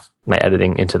send it off, my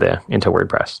editing into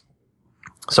WordPress.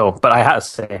 So, but I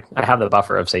have the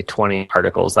buffer of, say, 20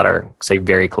 articles that are, say,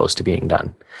 very close to being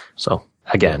done. So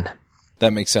again,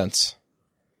 that makes sense.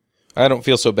 I don't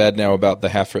feel so bad now about the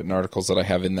half-written articles that I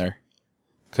have in there.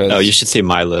 No, you should see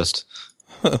my list.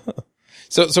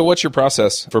 So what's your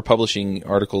process for publishing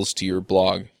articles to your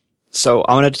blog? So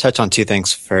I wanted to touch on 2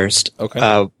 things first.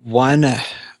 Okay. One,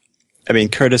 I mean,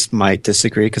 Curtis might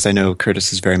disagree because I know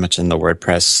Curtis is very much in the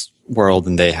WordPress world,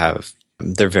 and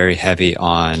they're very heavy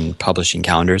on publishing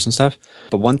calendars and stuff.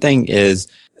 But one thing is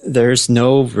there's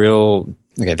no real,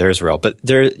 okay, there's real, but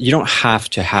you don't have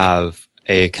to have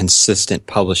a consistent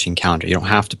publishing calendar. You don't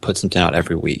have to put something out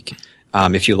every week.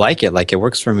 If you like it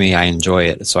works for me, I enjoy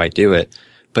it, so I do it,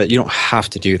 but you don't have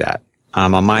to do that.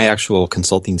 On my actual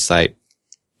consulting site,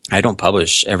 I don't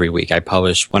publish every week. I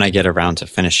publish when I get around to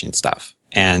finishing stuff.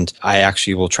 And I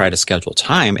actually will try to schedule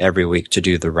time every week to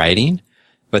do the writing,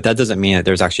 but that doesn't mean that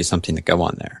there's actually something to go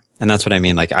on there. And that's what I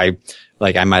mean.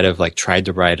 I might have tried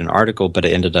to write an article, but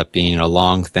it ended up being a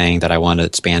long thing that I want to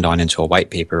expand on into a white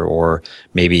paper, or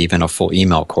maybe even a full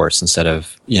email course instead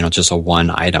of, just a one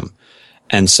item.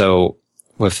 And so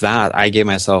with that, I gave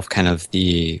myself kind of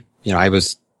I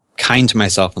was kind to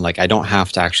myself and I don't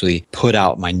have to actually put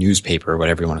out my newspaper or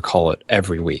whatever you want to call it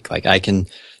every week.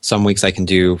 Some weeks I can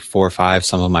do 4 or 5.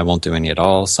 Some of them I won't do any at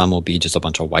all. Some will be just a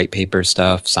bunch of white paper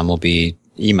stuff. Some will be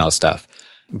email stuff.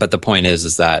 But the point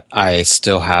is that I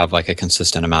still have a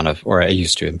consistent amount of, or I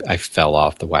used to, I fell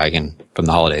off the wagon from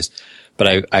the holidays,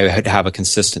 but I have a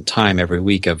consistent time every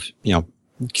week of,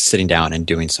 sitting down and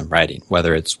doing some writing,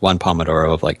 whether it's one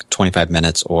Pomodoro of 25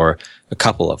 minutes or a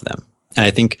couple of them. And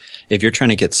I think if you're trying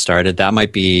to get started, that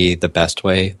might be the best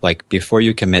way. Like before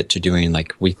you commit to doing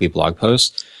like weekly blog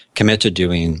posts, commit to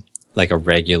doing like a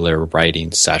regular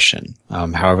writing session,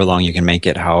 however long you can make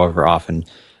it, however often,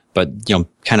 but,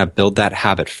 kind of build that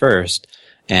habit first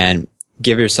and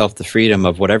give yourself the freedom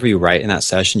of whatever you write in that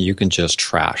session, you can just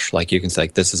trash. Like you can say,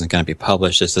 like, this isn't going to be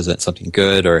published. This isn't something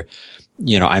good. Or,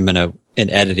 in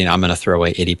editing, I'm going to throw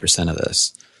away 80% of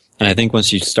this. And I think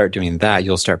once you start doing that,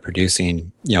 you'll start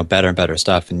producing, better and better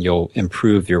stuff, and you'll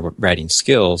improve your writing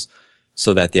skills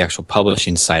so that the actual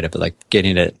publishing side of it, like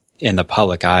getting it in the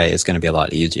public eye, is going to be a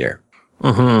lot easier.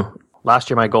 Mm-hmm.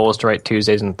 Last year, my goal was to write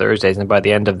Tuesdays and Thursdays. And by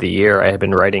the end of the year, I had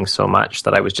been writing so much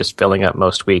that I was just filling up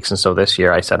most weeks. And so this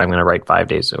year I said I'm going to write 5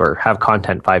 days or have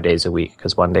content 5 days a week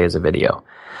because 1 day is a video.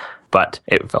 But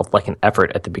it felt like an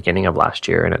effort at the beginning of last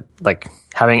year. And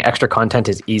having extra content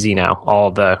is easy now.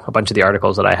 A bunch of the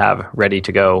articles that I have ready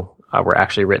to go were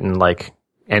actually written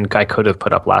and I could have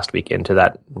put up last week into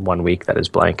that 1 week that is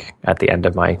blank at the end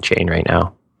of my chain right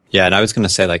now. Yeah, and I was going to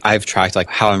say, I've tracked,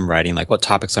 how I'm writing, what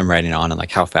topics I'm writing on,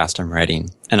 and, how fast I'm writing.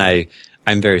 And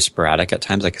I'm very sporadic at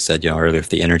times, like I said, earlier, with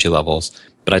the energy levels.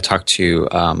 But I talked to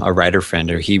a writer friend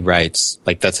who he writes,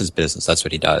 that's his business. That's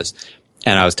what he does.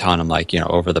 And I was telling him,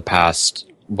 over the past,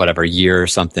 year or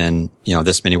something,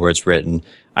 this many words written,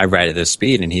 I write at this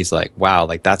speed. And he's like, wow,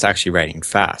 that's actually writing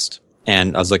fast.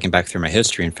 And I was looking back through my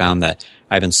history and found that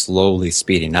I've been slowly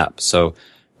speeding up. So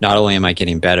not only am I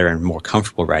getting better and more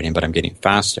comfortable writing, but I'm getting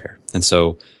faster. And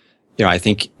so, I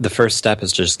think the first step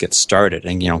is just get started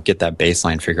and, get that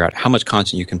baseline, figure out how much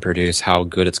content you can produce, how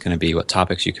good it's going to be, what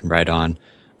topics you can write on.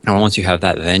 And once you have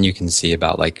that, then you can see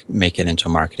about make it into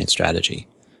a marketing strategy.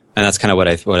 And that's kind of what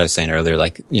I was saying earlier.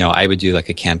 I would do a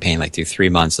campaign, do 3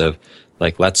 months of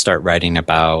let's start writing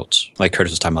about,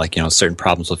 Curtis was talking about, certain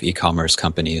problems with e-commerce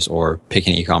companies or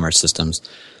picking e-commerce systems.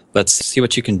 Let's see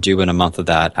what you can do in a month of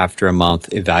that. After a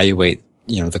month, evaluate,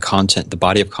 the content, the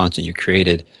body of content you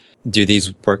created. Do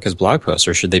these work as blog posts,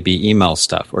 or should they be email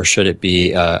stuff, or should it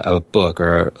be a book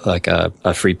or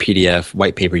a free PDF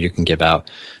white paper you can give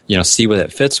out? See what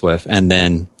it fits with. And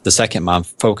then the second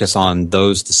month, focus on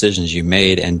those decisions you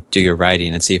made and do your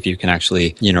writing and see if you can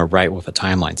actually, write with a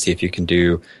timeline. See if you can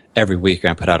do every week you're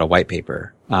going to put out a white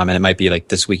paper. And it might be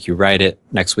this week you write it,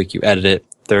 next week you edit it,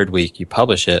 third week you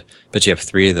publish it, but you have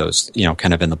 3 of those,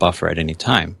 kind of in the buffer at any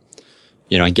time.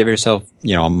 And give yourself,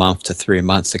 a month to 3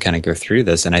 months to kind of go through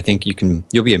this. And I think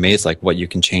you'll be amazed what you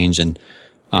can change and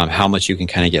how much you can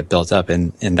kind of get built up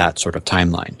in that sort of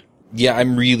timeline. Yeah,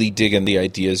 I'm really digging the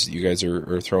ideas that you guys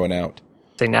are throwing out.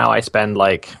 Say now I spend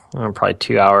probably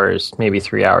 2 hours, maybe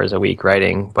 3 hours a week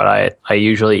writing, but I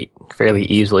usually fairly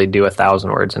easily do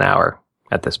 1,000 words an hour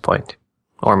at this point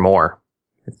or more.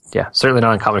 Yeah, certainly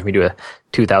not uncommon for me to do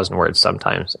 2,000 words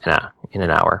sometimes in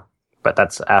an hour. But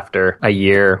that's after a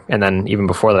year, and then even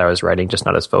before that I was writing, just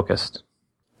not as focused.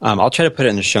 I'll try to put it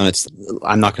in the show notes.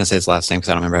 I'm not going to say his last name because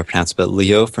I don't remember how to pronounce it, but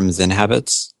Leo from Zen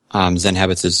Habits. Zen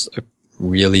Habits is a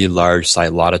really large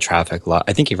site, a lot of traffic.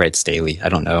 I think he writes daily. I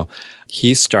don't know.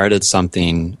 He started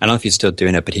something, I don't know if he's still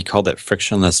doing it, but he called it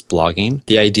frictionless blogging.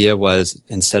 The idea was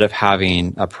instead of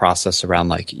having a process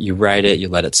around you write it, you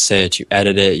let it sit, you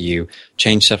edit it, you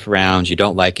change stuff around, you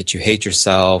don't like it, you hate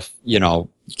yourself, you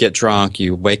get drunk,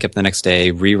 you wake up the next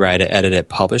day, rewrite it, edit it,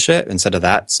 publish it, instead of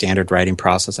that standard writing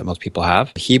process that most people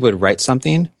have. He would write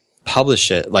something,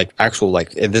 publish it,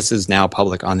 this is now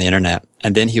public on the internet,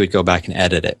 and then he would go back and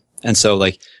edit it. And so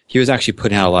he was actually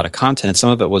putting out a lot of content, and some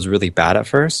of it was really bad at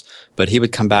first, but he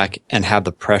would come back and have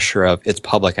the pressure of it's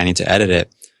public, I need to edit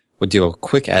it, would do a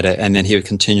quick edit, and then he would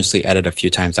continuously edit a few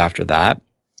times after that.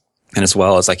 And as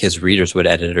well as his readers would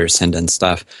edit or send in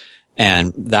stuff.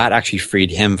 And that actually freed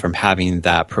him from having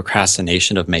that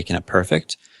procrastination of making it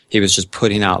perfect. He was just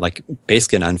putting out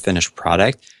basically an unfinished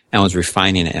product and was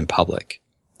refining it in public.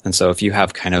 And so if you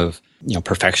have kind of,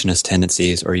 perfectionist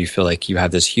tendencies, or you feel like you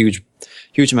have this huge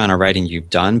amount of writing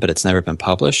you've done, but it's never been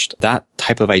published, that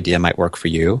type of idea might work for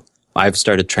you. I've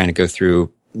started trying to go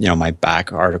through, my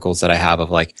back articles that I have of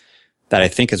that I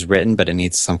think is written, but it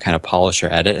needs some kind of polish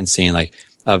or edit, and seeing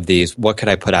of these, what could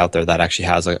I put out there that actually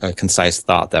has a concise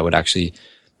thought that would actually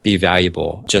be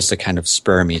valuable, just to kind of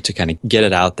spur me to kind of get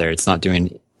it out there. It's not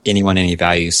doing anyone any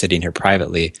value sitting here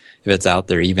privately. If it's out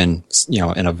there, even,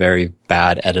 in a very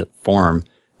bad edit form,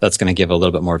 that's going to give a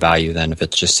little bit more value than if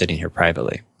it's just sitting here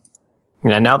privately.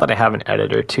 Yeah, now that I have an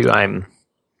editor too,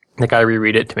 I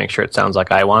reread it to make sure it sounds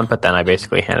like I want, but then I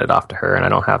basically hand it off to her and I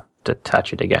don't have to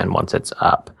touch it again once it's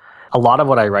up. A lot of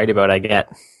what I write about, I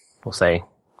get, we'll say,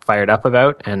 fired up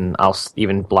about, and I'll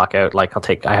even block out,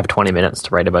 I have 20 minutes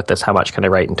to write about this. How much can I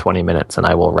write in 20 minutes? And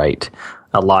I will write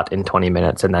a lot in 20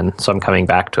 minutes. And then, so I'm coming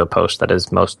back to a post that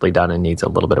is mostly done and needs a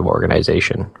little bit of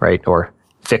organization, right? Or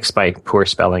fix my poor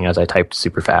spelling as I typed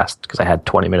super fast because I had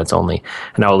 20 minutes only.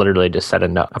 And I'll literally just set a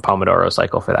Pomodoro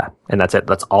cycle for that. And that's it.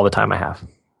 That's all the time I have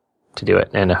to do it.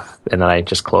 And then I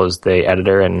just close the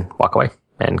editor and walk away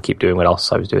and keep doing what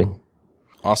else I was doing.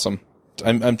 Awesome.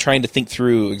 I'm trying to think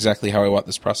through exactly how I want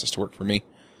this process to work for me.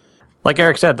 Like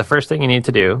Eric said, the first thing you need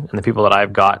to do, and the people that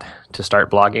I've got to start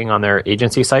blogging on their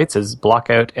agency sites, is block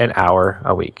out an hour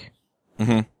a week.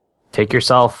 Mm-hmm. Take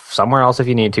yourself somewhere else if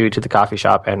you need to the coffee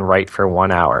shop and write for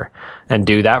 1 hour. And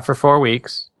do that for 4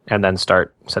 weeks, and then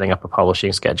start setting up a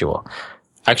publishing schedule.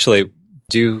 Actually,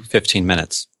 do 15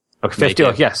 minutes. Okay, 50.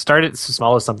 Yeah, start it as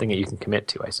small as something that you can commit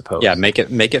to, I suppose. Yeah, make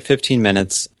it 15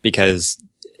 minutes, because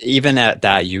even at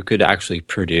that, you could actually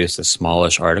produce a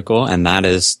smallish article, and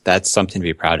that's something to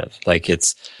be proud of. Like,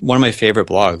 it's one of my favorite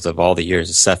blogs of all the years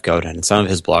is Seth Godin, and some of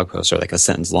his blog posts are like a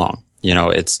sentence long. You know,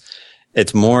 it's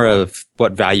more of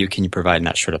what value can you provide in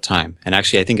that short of time. And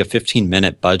actually, I think a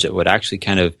 15-minute budget would actually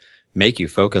kind of make you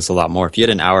focus a lot more. If you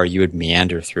had an hour, you would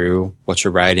meander through what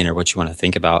you're writing or what you want to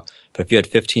think about. But if you had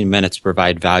 15 minutes to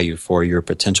provide value for your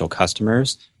potential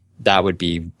customers, that would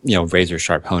be, razor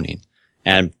sharp honing.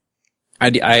 And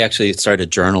I actually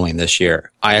started journaling this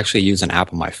year. I actually use an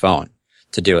app on my phone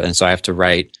to do it. And so I have to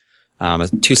write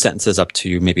 2 sentences up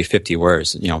to maybe 50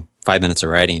 words, 5 minutes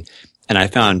of writing. And I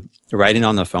found writing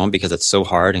on the phone, because it's so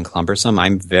hard and cumbersome,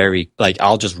 I'm very,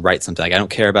 I'll just write something. I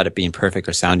don't care about it being perfect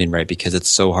or sounding right, because it's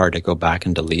so hard to go back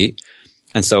and delete.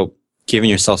 And so giving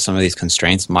yourself some of these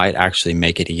constraints might actually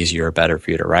make it easier or better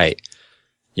for you to write.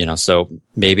 So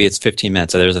maybe it's 15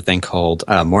 minutes. So there's a thing called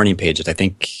morning pages. I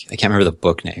can't remember the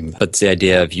book name, but it's the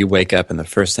idea of you wake up and the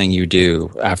first thing you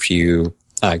do after you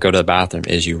go to the bathroom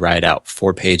is you write out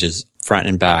 4 pages front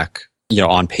and back,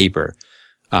 on paper.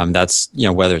 That's,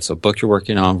 whether it's a book you're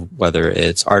working on, whether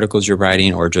it's articles you're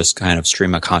writing, or just kind of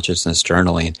stream of consciousness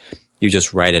journaling, you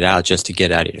just write it out just to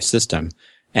get out of your system.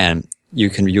 And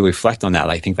you reflect on that,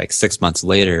 I think 6 months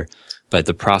later, but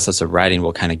the process of writing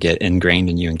will kind of get ingrained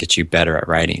in you and get you better at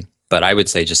writing. But I would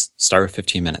say just start with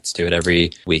 15 minutes. Do it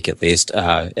every week at least.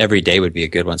 Every day would be a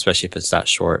good one, especially if it's that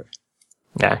short.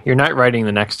 Yeah, you're not writing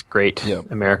the next great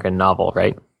American novel,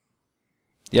 right?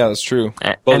 Yeah, that's true.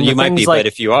 Well, you might be, but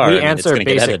if you are, it's going to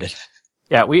get edited.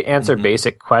 Yeah, we answer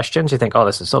basic questions. You think, oh,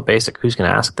 this is so basic. Who's going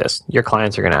to ask this? Your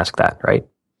clients are going to ask that, right?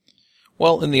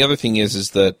 Well, and the other thing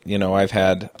is that, I've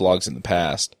had blogs in the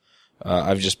past.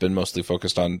 I've just been mostly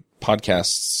focused on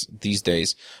podcasts these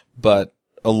days, but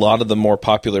a lot of the more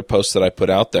popular posts that I put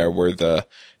out there were the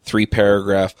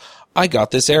 3-paragraph, I got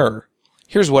this error.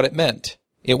 Here's what it meant.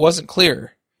 It wasn't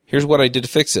clear. Here's what I did to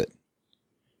fix it.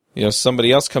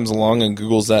 Somebody else comes along and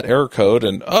Googles that error code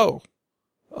and,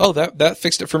 that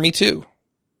fixed it for me too.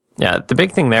 Yeah, the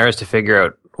big thing there is to figure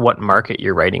out what market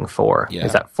you're writing for. Yeah.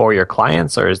 Is that for your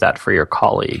clients or is that for your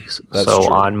colleagues? That's so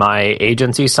true. On my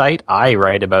agency site, I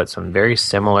write about some very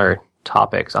similar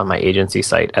topics on my agency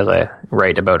site as I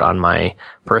write about on my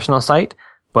personal site.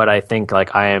 But I think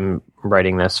I am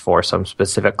writing this for some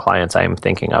specific clients I am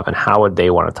thinking of, and how would they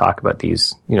want to talk about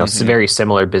these, very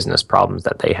similar business problems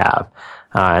that they have.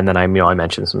 And then I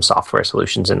mentioned some software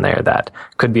solutions in there that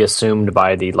could be assumed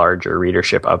by the larger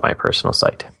readership of my personal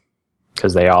site,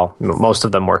 because most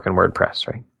of them work in WordPress,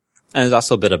 right? And there's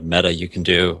also a bit of meta you can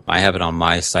do. I have it on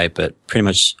my site, but pretty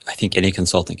much I think any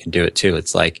consultant can do it too.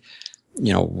 It's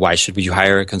why should you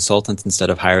hire a consultant instead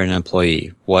of hiring an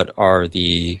employee? What are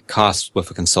the costs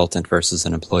with a consultant versus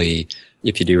an employee?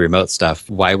 If you do remote stuff,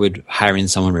 why would hiring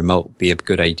someone remote be a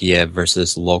good idea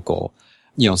versus local?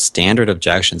 Standard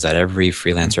objections that every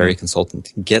freelancer, every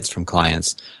consultant gets from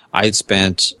clients. I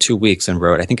spent 2 weeks and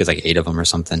wrote, I think it's 8 of them or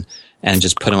something, and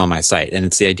just put them on my site. And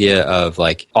it's the idea of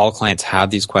all clients have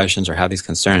these questions or have these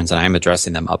concerns, and I'm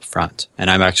addressing them up front.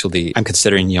 And I'm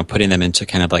considering, putting them into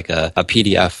kind of a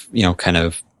PDF, kind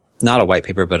of not a white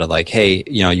paper, but hey,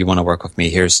 you want to work with me.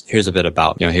 Here's a bit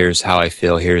about, here's how I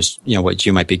feel. Here's, what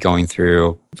you might be going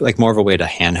through, more of a way to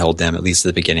handhold them, at least at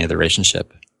the beginning of the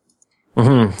relationship.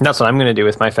 Mm-hmm. That's what I'm going to do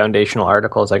with my foundational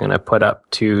articles. I'm going to put up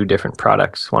 2 different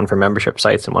products, one for membership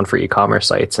sites and one for e-commerce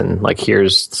sites. And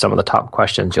here's some of the top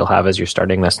questions you'll have as you're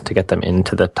starting this to get them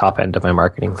into the top end of my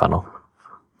marketing funnel.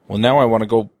 Well, now I want to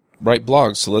go write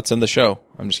blogs, so let's end the show.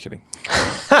 I'm just kidding.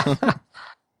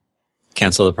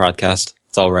 Cancel the podcast.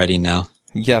 It's all writing now.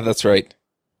 Yeah, that's right.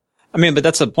 But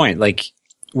that's the point.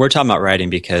 We're talking about writing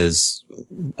because,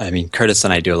 Curtis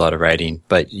and I do a lot of writing,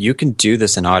 but you can do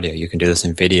this in audio. You can do this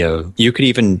in video. You could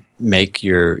even make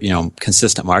your,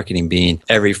 consistent marketing being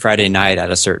every Friday night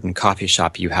at a certain coffee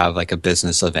shop, you have a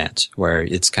business event where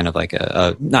it's kind of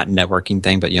a not networking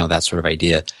thing, but that sort of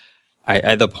idea.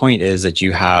 The point is that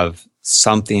you have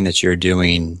something that you're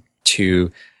doing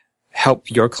to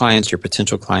help your clients, your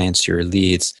potential clients, your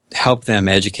leads, help them,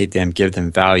 educate them, give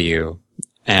them value,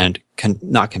 and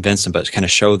not convince them, but kind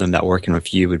of show them that working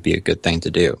with you would be a good thing to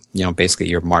do. Basically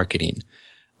your marketing.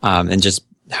 And just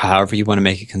however you want to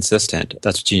make it consistent,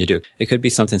 that's what you need to do. It could be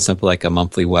something simple like a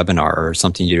monthly webinar or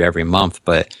something you do every month,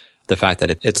 but the fact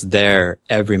that it's there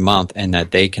every month and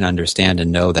that they can understand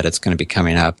and know that it's going to be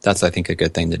coming up, that's, I think, a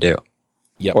good thing to do.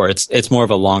 Yep. Or it's more of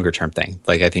a longer term thing.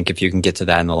 Like, I think if you can get to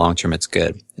that in the long term, it's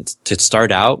good. It's to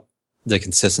start out, the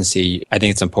consistency, I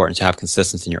think it's important to have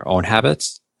consistency in your own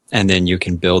habits, and then you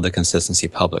can build the consistency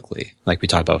publicly. Like we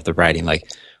talked about with the writing, like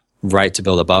write to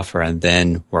build a buffer and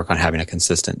then work on having a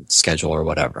consistent schedule or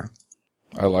whatever.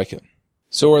 I like it.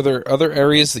 So are there other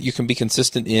areas that you can be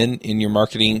consistent in your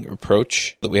marketing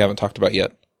approach that we haven't talked about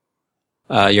yet?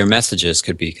 Your messages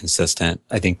could be consistent.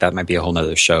 I think that might be a whole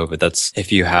nother show, but that's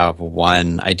if you have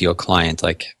one ideal client,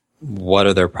 like what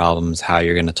are their problems, how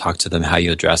you're going to talk to them, how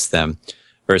you address them,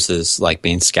 versus like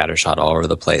being scattershot all over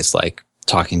the place, like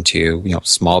talking to,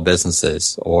 small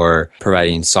businesses or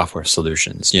providing software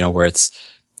solutions, where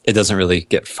it doesn't really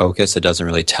get focused. It doesn't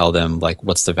really tell them like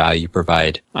what's the value you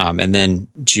provide. And then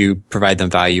do you provide them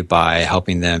value by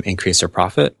helping them increase their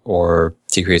profit or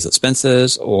decrease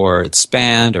expenses or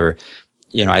expand or,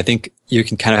 I think you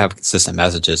can kind of have consistent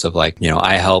messages of like,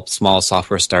 I help small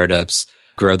software startups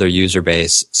grow their user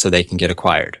base so they can get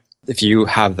acquired. If you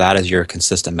have that as your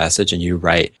consistent message and you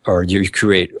write or you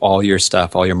create all your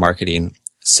stuff, all your marketing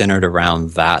centered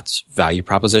around that value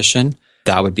proposition,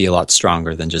 that would be a lot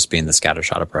stronger than just being the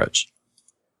scattershot approach.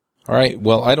 All right.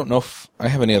 Well, I don't know if I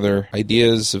have any other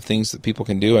ideas of things that people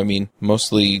can do. I mean,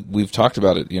 mostly we've talked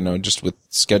about it, just with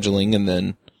scheduling and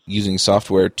then using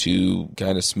software to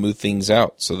kind of smooth things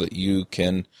out so that you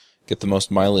can get the most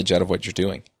mileage out of what you're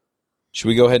doing. Should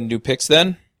we go ahead and do picks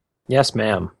then? Yes,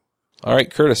 ma'am. All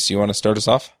right, Curtis, you want to start us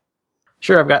off?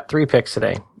 Sure, I've got 3 picks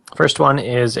today. First one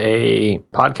is a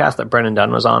podcast that Brennan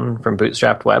Dunn was on from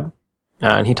Bootstrapped Web.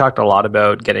 And he talked a lot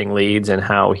about getting leads and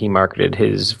how he marketed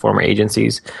his former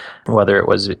agencies, whether it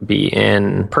was be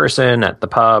in person at the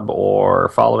pub or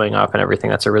following up and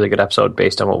everything. That's a really good episode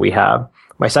based on what we have.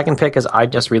 My second pick is I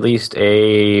just released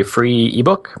a free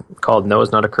ebook called No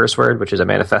is Not a Curse Word, which is a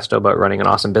manifesto about running an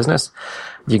awesome business.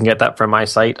 You can get that from my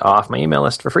site off my email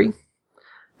list for free.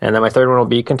 And then my third one will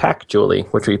be Contact Julie,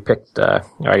 which we picked, or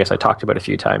I guess I talked about a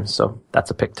few times. So that's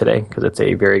a pick today because it's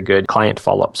a very good client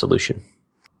follow-up solution.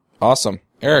 Awesome.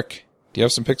 Eric, do you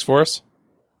have some picks for us?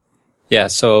 Yeah,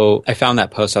 so I found that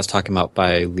post I was talking about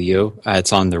by Leo.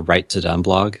 It's on the Right to Done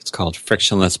blog. It's called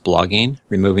Frictionless Blogging,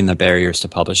 Removing the Barriers to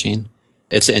Publishing.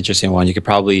 It's an interesting one. You could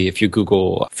probably, if you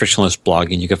Google frictionless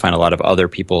blogging, you can find a lot of other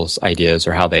people's ideas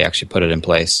or how they actually put it in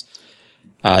place.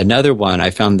 Another one,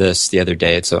 I found this the other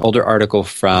day. It's an older article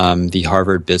from the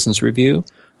Harvard Business Review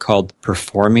called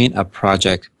Performing a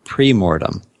Project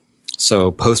Pre-Mortem.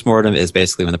 So post-mortem is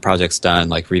basically when the project's done,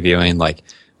 like reviewing like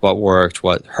what worked,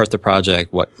 what hurt the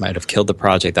project, what might have killed the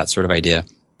project, that sort of idea.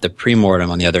 The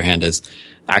pre-mortem, on the other hand, is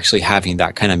actually having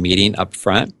that kind of meeting up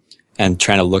front and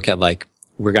trying to look at like,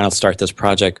 we're going to start this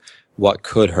project. What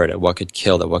could hurt it? What could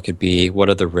kill it? What could be? What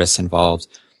are the risks involved?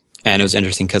 And it was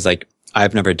interesting because like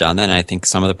I've never done that. And I think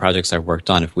some of the projects I've worked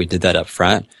on, if we did that up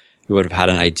front, we would have had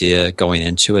an idea going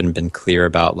into it and been clear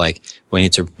about like, we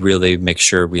need to really make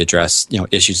sure we address,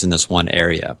 issues in this one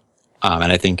area.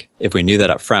 And I think if we knew that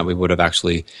up front, we would have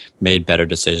actually made better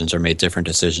decisions or made different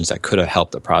decisions that could have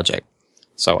helped the project.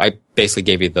 So I basically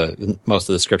gave you the most of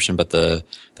the description, but the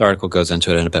article goes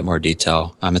into it in a bit more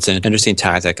detail. It's an interesting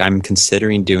tactic. I'm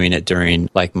considering doing it during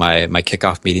like my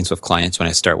kickoff meetings with clients when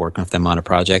I start working with them on a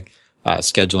project,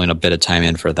 scheduling a bit of time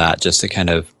in for that just to kind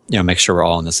of, make sure we're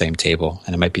all on the same table.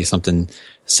 And it might be something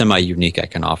semi-unique I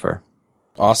can offer.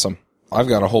 Awesome. I've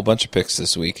got a whole bunch of picks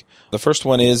this week. The first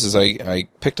one is I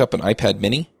picked up an iPad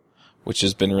mini, which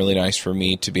has been really nice for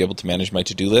me to be able to manage my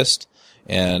to-do list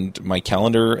and my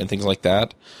calendar and things like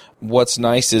that. What's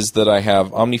nice is that I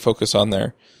have OmniFocus on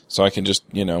there, so I can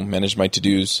just, manage my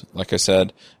to-dos, like I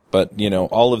said, but,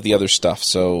 all of the other stuff,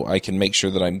 so I can make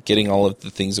sure that I'm getting all of the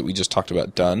things that we just talked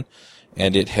about done.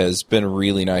 And it has been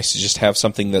really nice to just have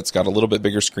something that's got a little bit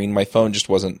bigger screen. My phone just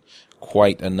wasn't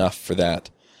quite enough for that.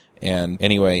 And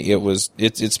anyway,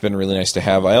 it's been really nice to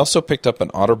have. I also picked up an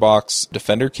OtterBox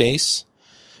Defender case.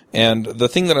 And the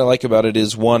thing that I like about it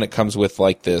is, one, it comes with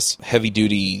like this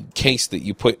heavy-duty case that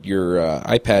you put your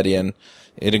iPad in.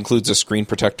 It includes a screen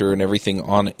protector and everything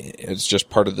on it. It's just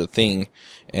part of the thing.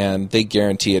 And they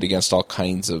guarantee it against all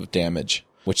kinds of damage,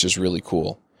 which is really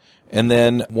cool. And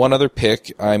then one other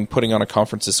pick, I'm putting on a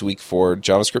conference this week for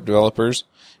JavaScript developers.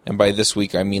 And by this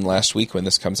week, I mean last week when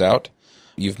this comes out.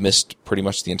 You've missed pretty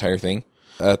much the entire thing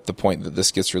at the point that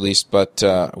this gets released. But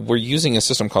we're using a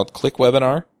system called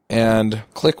ClickWebinar. And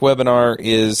ClickWebinar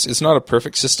it's not a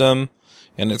perfect system.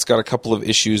 And it's got a couple of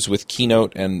issues with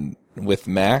Keynote and with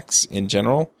Macs in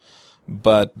general.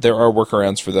 But there are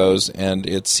workarounds for those, and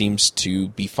it seems to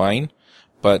be fine.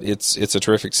 But it's a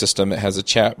terrific system. It has a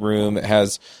chat room. It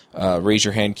has raise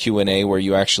your hand Q&A where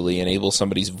you actually enable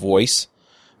somebody's voice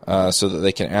so that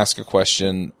they can ask a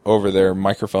question over their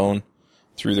microphone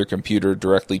through their computer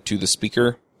directly to the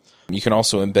speaker. You can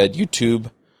also embed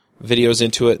YouTube videos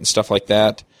into it and stuff like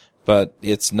that. But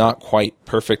it's not quite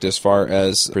perfect as far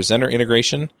as presenter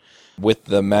integration with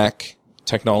the Mac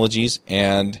technologies,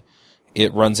 and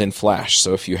it runs in Flash.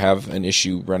 So if you have an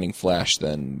issue running Flash,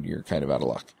 then you're kind of out of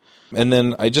luck. And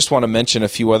then I just want to mention a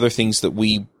few other things that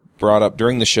we brought up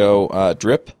during the show.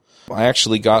 Drip. I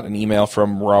actually got an email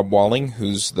from Rob Walling,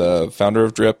 who's the founder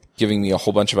of Drip, giving me a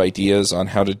whole bunch of ideas on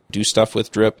how to do stuff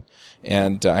with Drip.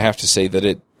 And I have to say that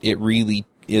it really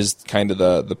is kind of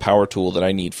the power tool that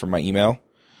I need for my email.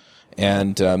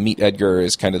 And Meet Edgar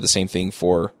is kind of the same thing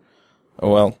for,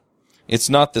 it's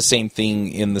not the same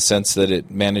thing in the sense that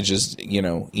it manages,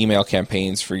 email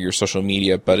campaigns for your social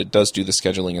media, but it does do the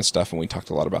scheduling and stuff, and we talked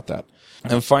a lot about that.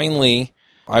 And finally,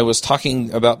 I was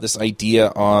talking about this idea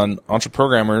on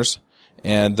Entreprogrammers,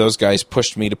 and those guys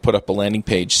pushed me to put up a landing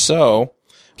page. So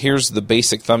here's the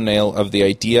basic thumbnail of the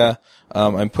idea.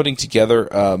 I'm putting together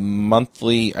a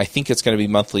monthly, I think it's going to be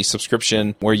monthly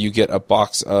subscription where you get a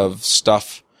box of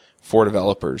stuff for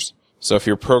developers. So if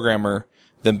you're a programmer,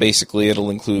 then basically it'll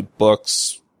include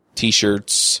books,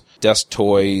 t-shirts, desk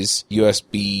toys,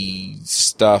 USB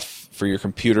stuff for your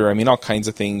computer. I mean, all kinds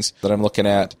of things that I'm looking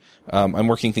at. I'm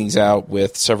working things out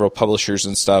with several publishers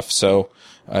and stuff, so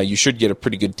you should get a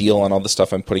pretty good deal on all the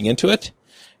stuff I'm putting into it.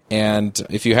 And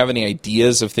if you have any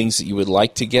ideas of things that you would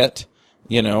like to get,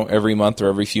 every month or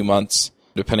every few months,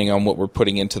 depending on what we're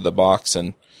putting into the box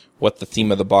and what the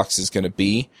theme of the box is going to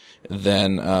be,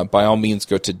 then by all means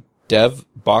go to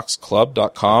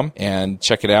devboxclub.com and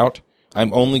check it out.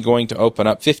 I'm only going to open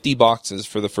up 50 boxes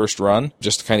for the first run,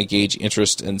 just to kind of gauge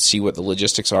interest and see what the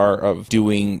logistics are of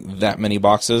doing that many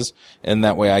boxes. And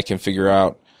that way I can figure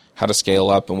out how to scale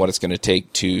up and what it's going to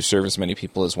take to serve as many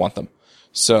people as want them.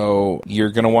 So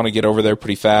you're going to want to get over there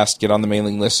pretty fast, get on the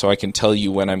mailing list so I can tell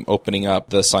you when I'm opening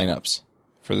up the signups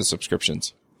for the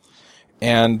subscriptions.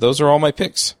 And those are all my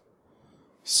picks.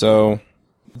 So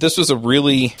this was a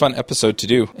really fun episode to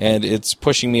do, and it's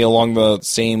pushing me along the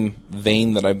same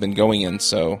vein that I've been going in,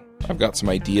 so I've got some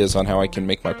ideas on how I can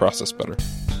make my process better.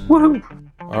 Woohoo!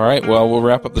 All right, well, we'll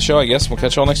wrap up the show, I guess. We'll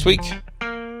catch you all next week.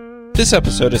 This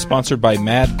episode is sponsored by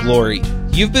Mad Glory.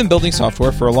 You've been building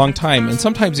software for a long time, and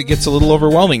sometimes it gets a little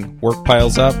overwhelming. Work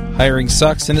piles up, hiring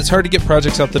sucks, and it's hard to get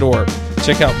projects out the door.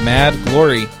 Check out Mad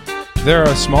Glory. They're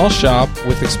a small shop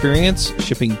with experience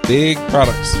shipping big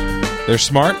products. They're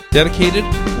smart, dedicated,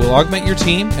 will augment your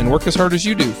team, and work as hard as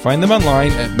you do. Find them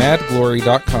online at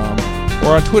madglory.com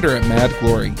or on Twitter at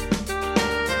madglory.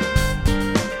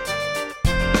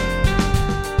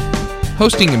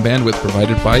 Hosting and bandwidth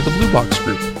provided by the Blue Box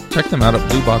Group. Check them out at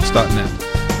bluebox.net.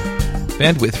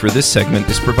 Bandwidth for this segment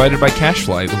is provided by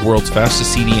CacheFly, the world's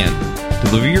fastest CDN.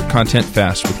 Deliver your content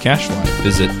fast with CacheFly.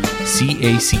 Visit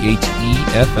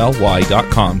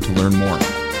CacheFly.com to learn more.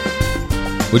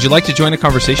 Would you like to join a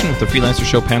conversation with the Freelancer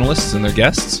Show panelists and their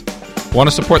guests? Want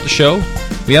to support the show?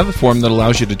 We have a form that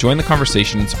allows you to join the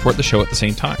conversation and support the show at the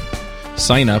same time.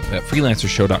 Sign up at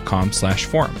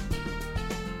freelancershow.com/forum.